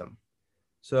system.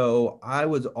 So I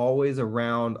was always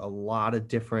around a lot of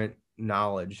different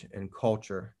knowledge and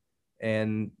culture.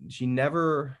 And she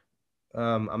never,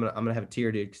 I'm gonna have a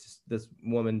tear, dude, 'cause this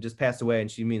woman just passed away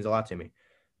and she means a lot to me.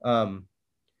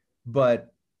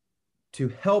 But to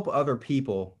help other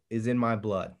people is in my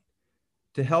blood.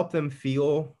 To help them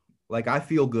feel like I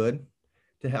feel good,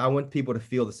 I want people to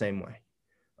feel the same way.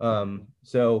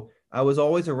 So I was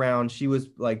always around. She was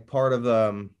like part of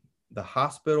the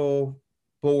hospital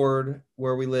board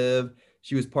where we live.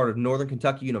 She was part of Northern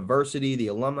Kentucky University, the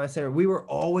Alumni Center. We were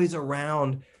always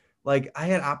around. Like I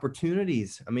had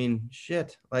opportunities. I mean,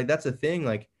 shit, like that's a thing.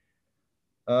 Like,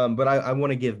 but I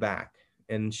want to give back,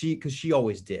 and because she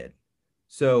always did.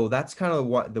 So that's kind of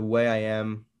what the way I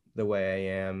am. The way I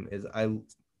am is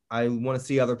I want to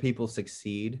see other people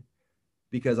succeed,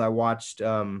 because I watched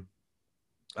her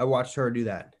do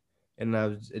that, and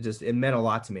it meant a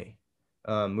lot to me.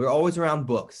 We're always around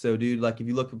books. So dude, like if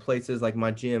you look at places like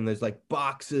my gym, there's like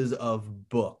boxes of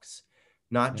books,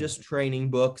 not just training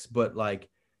books, but like,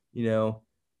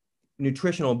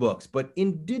 nutritional books, but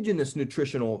indigenous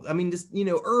nutritional, I mean, just,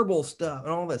 herbal stuff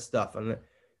and all that stuff. And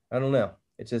I don't know.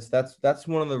 It's just, that's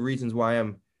one of the reasons why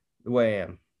I'm the way I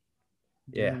am.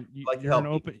 Yeah.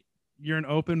 You're an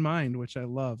open mind, which I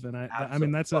love. And I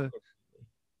mean, that's a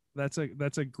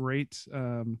great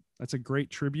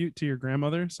tribute to your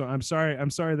grandmother. So I'm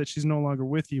sorry that she's no longer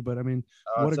with you, but I mean,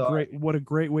 what a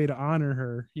great way to honor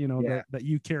her, that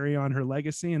you carry on her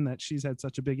legacy, and that she's had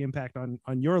such a big impact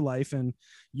on your life, and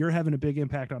you're having a big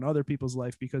impact on other people's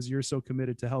life because you're so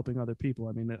committed to helping other people.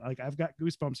 I mean, like I've got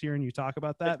goosebumps hearing you talk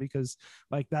about that, because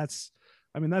like that's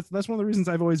one of the reasons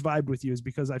I've always vibed with you, is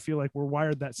because I feel like we're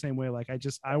wired that same way. Like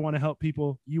I want to help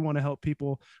people. You want to help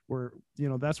people.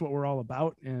 That's what we're all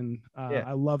about. And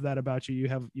I love that about you.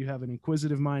 You have an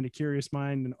inquisitive mind, a curious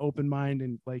mind, an open mind,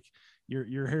 and like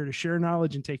you're here to share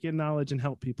knowledge and take in knowledge and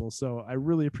help people. So I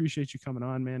really appreciate you coming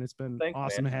on, man. It's been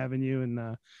awesome having you,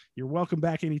 and you're welcome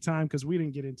back anytime, because we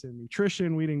didn't get into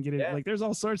nutrition. We didn't get into like, there's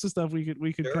all sorts of stuff we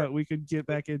could get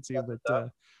back into, but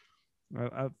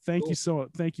thank you so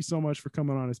much for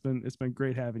coming on. It's been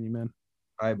great having you, man.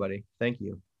 All right, buddy. Thank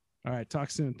you. All right. Talk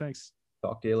soon. Thanks.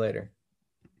 Talk to you later.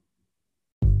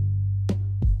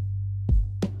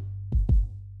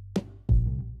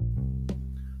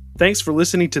 Thanks for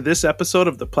listening to this episode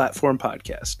of the Platform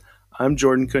Podcast. I'm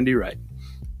Jordan Kundi Wright.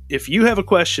 If you have a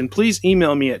question, please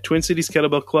email me at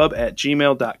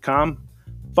twincitieskettlebellclub@gmail.com.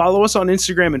 Follow us on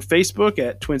Instagram and Facebook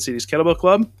at Twin Cities Kettlebell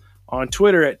Club, on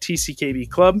Twitter at TCKB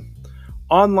Club,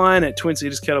 online at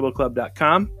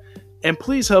twincitieskettlebellclub.com, and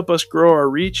please help us grow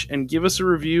our reach and give us a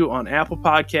review on Apple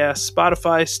Podcasts,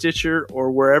 Spotify, Stitcher,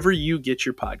 or wherever you get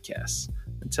your podcasts.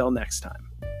 Until next time.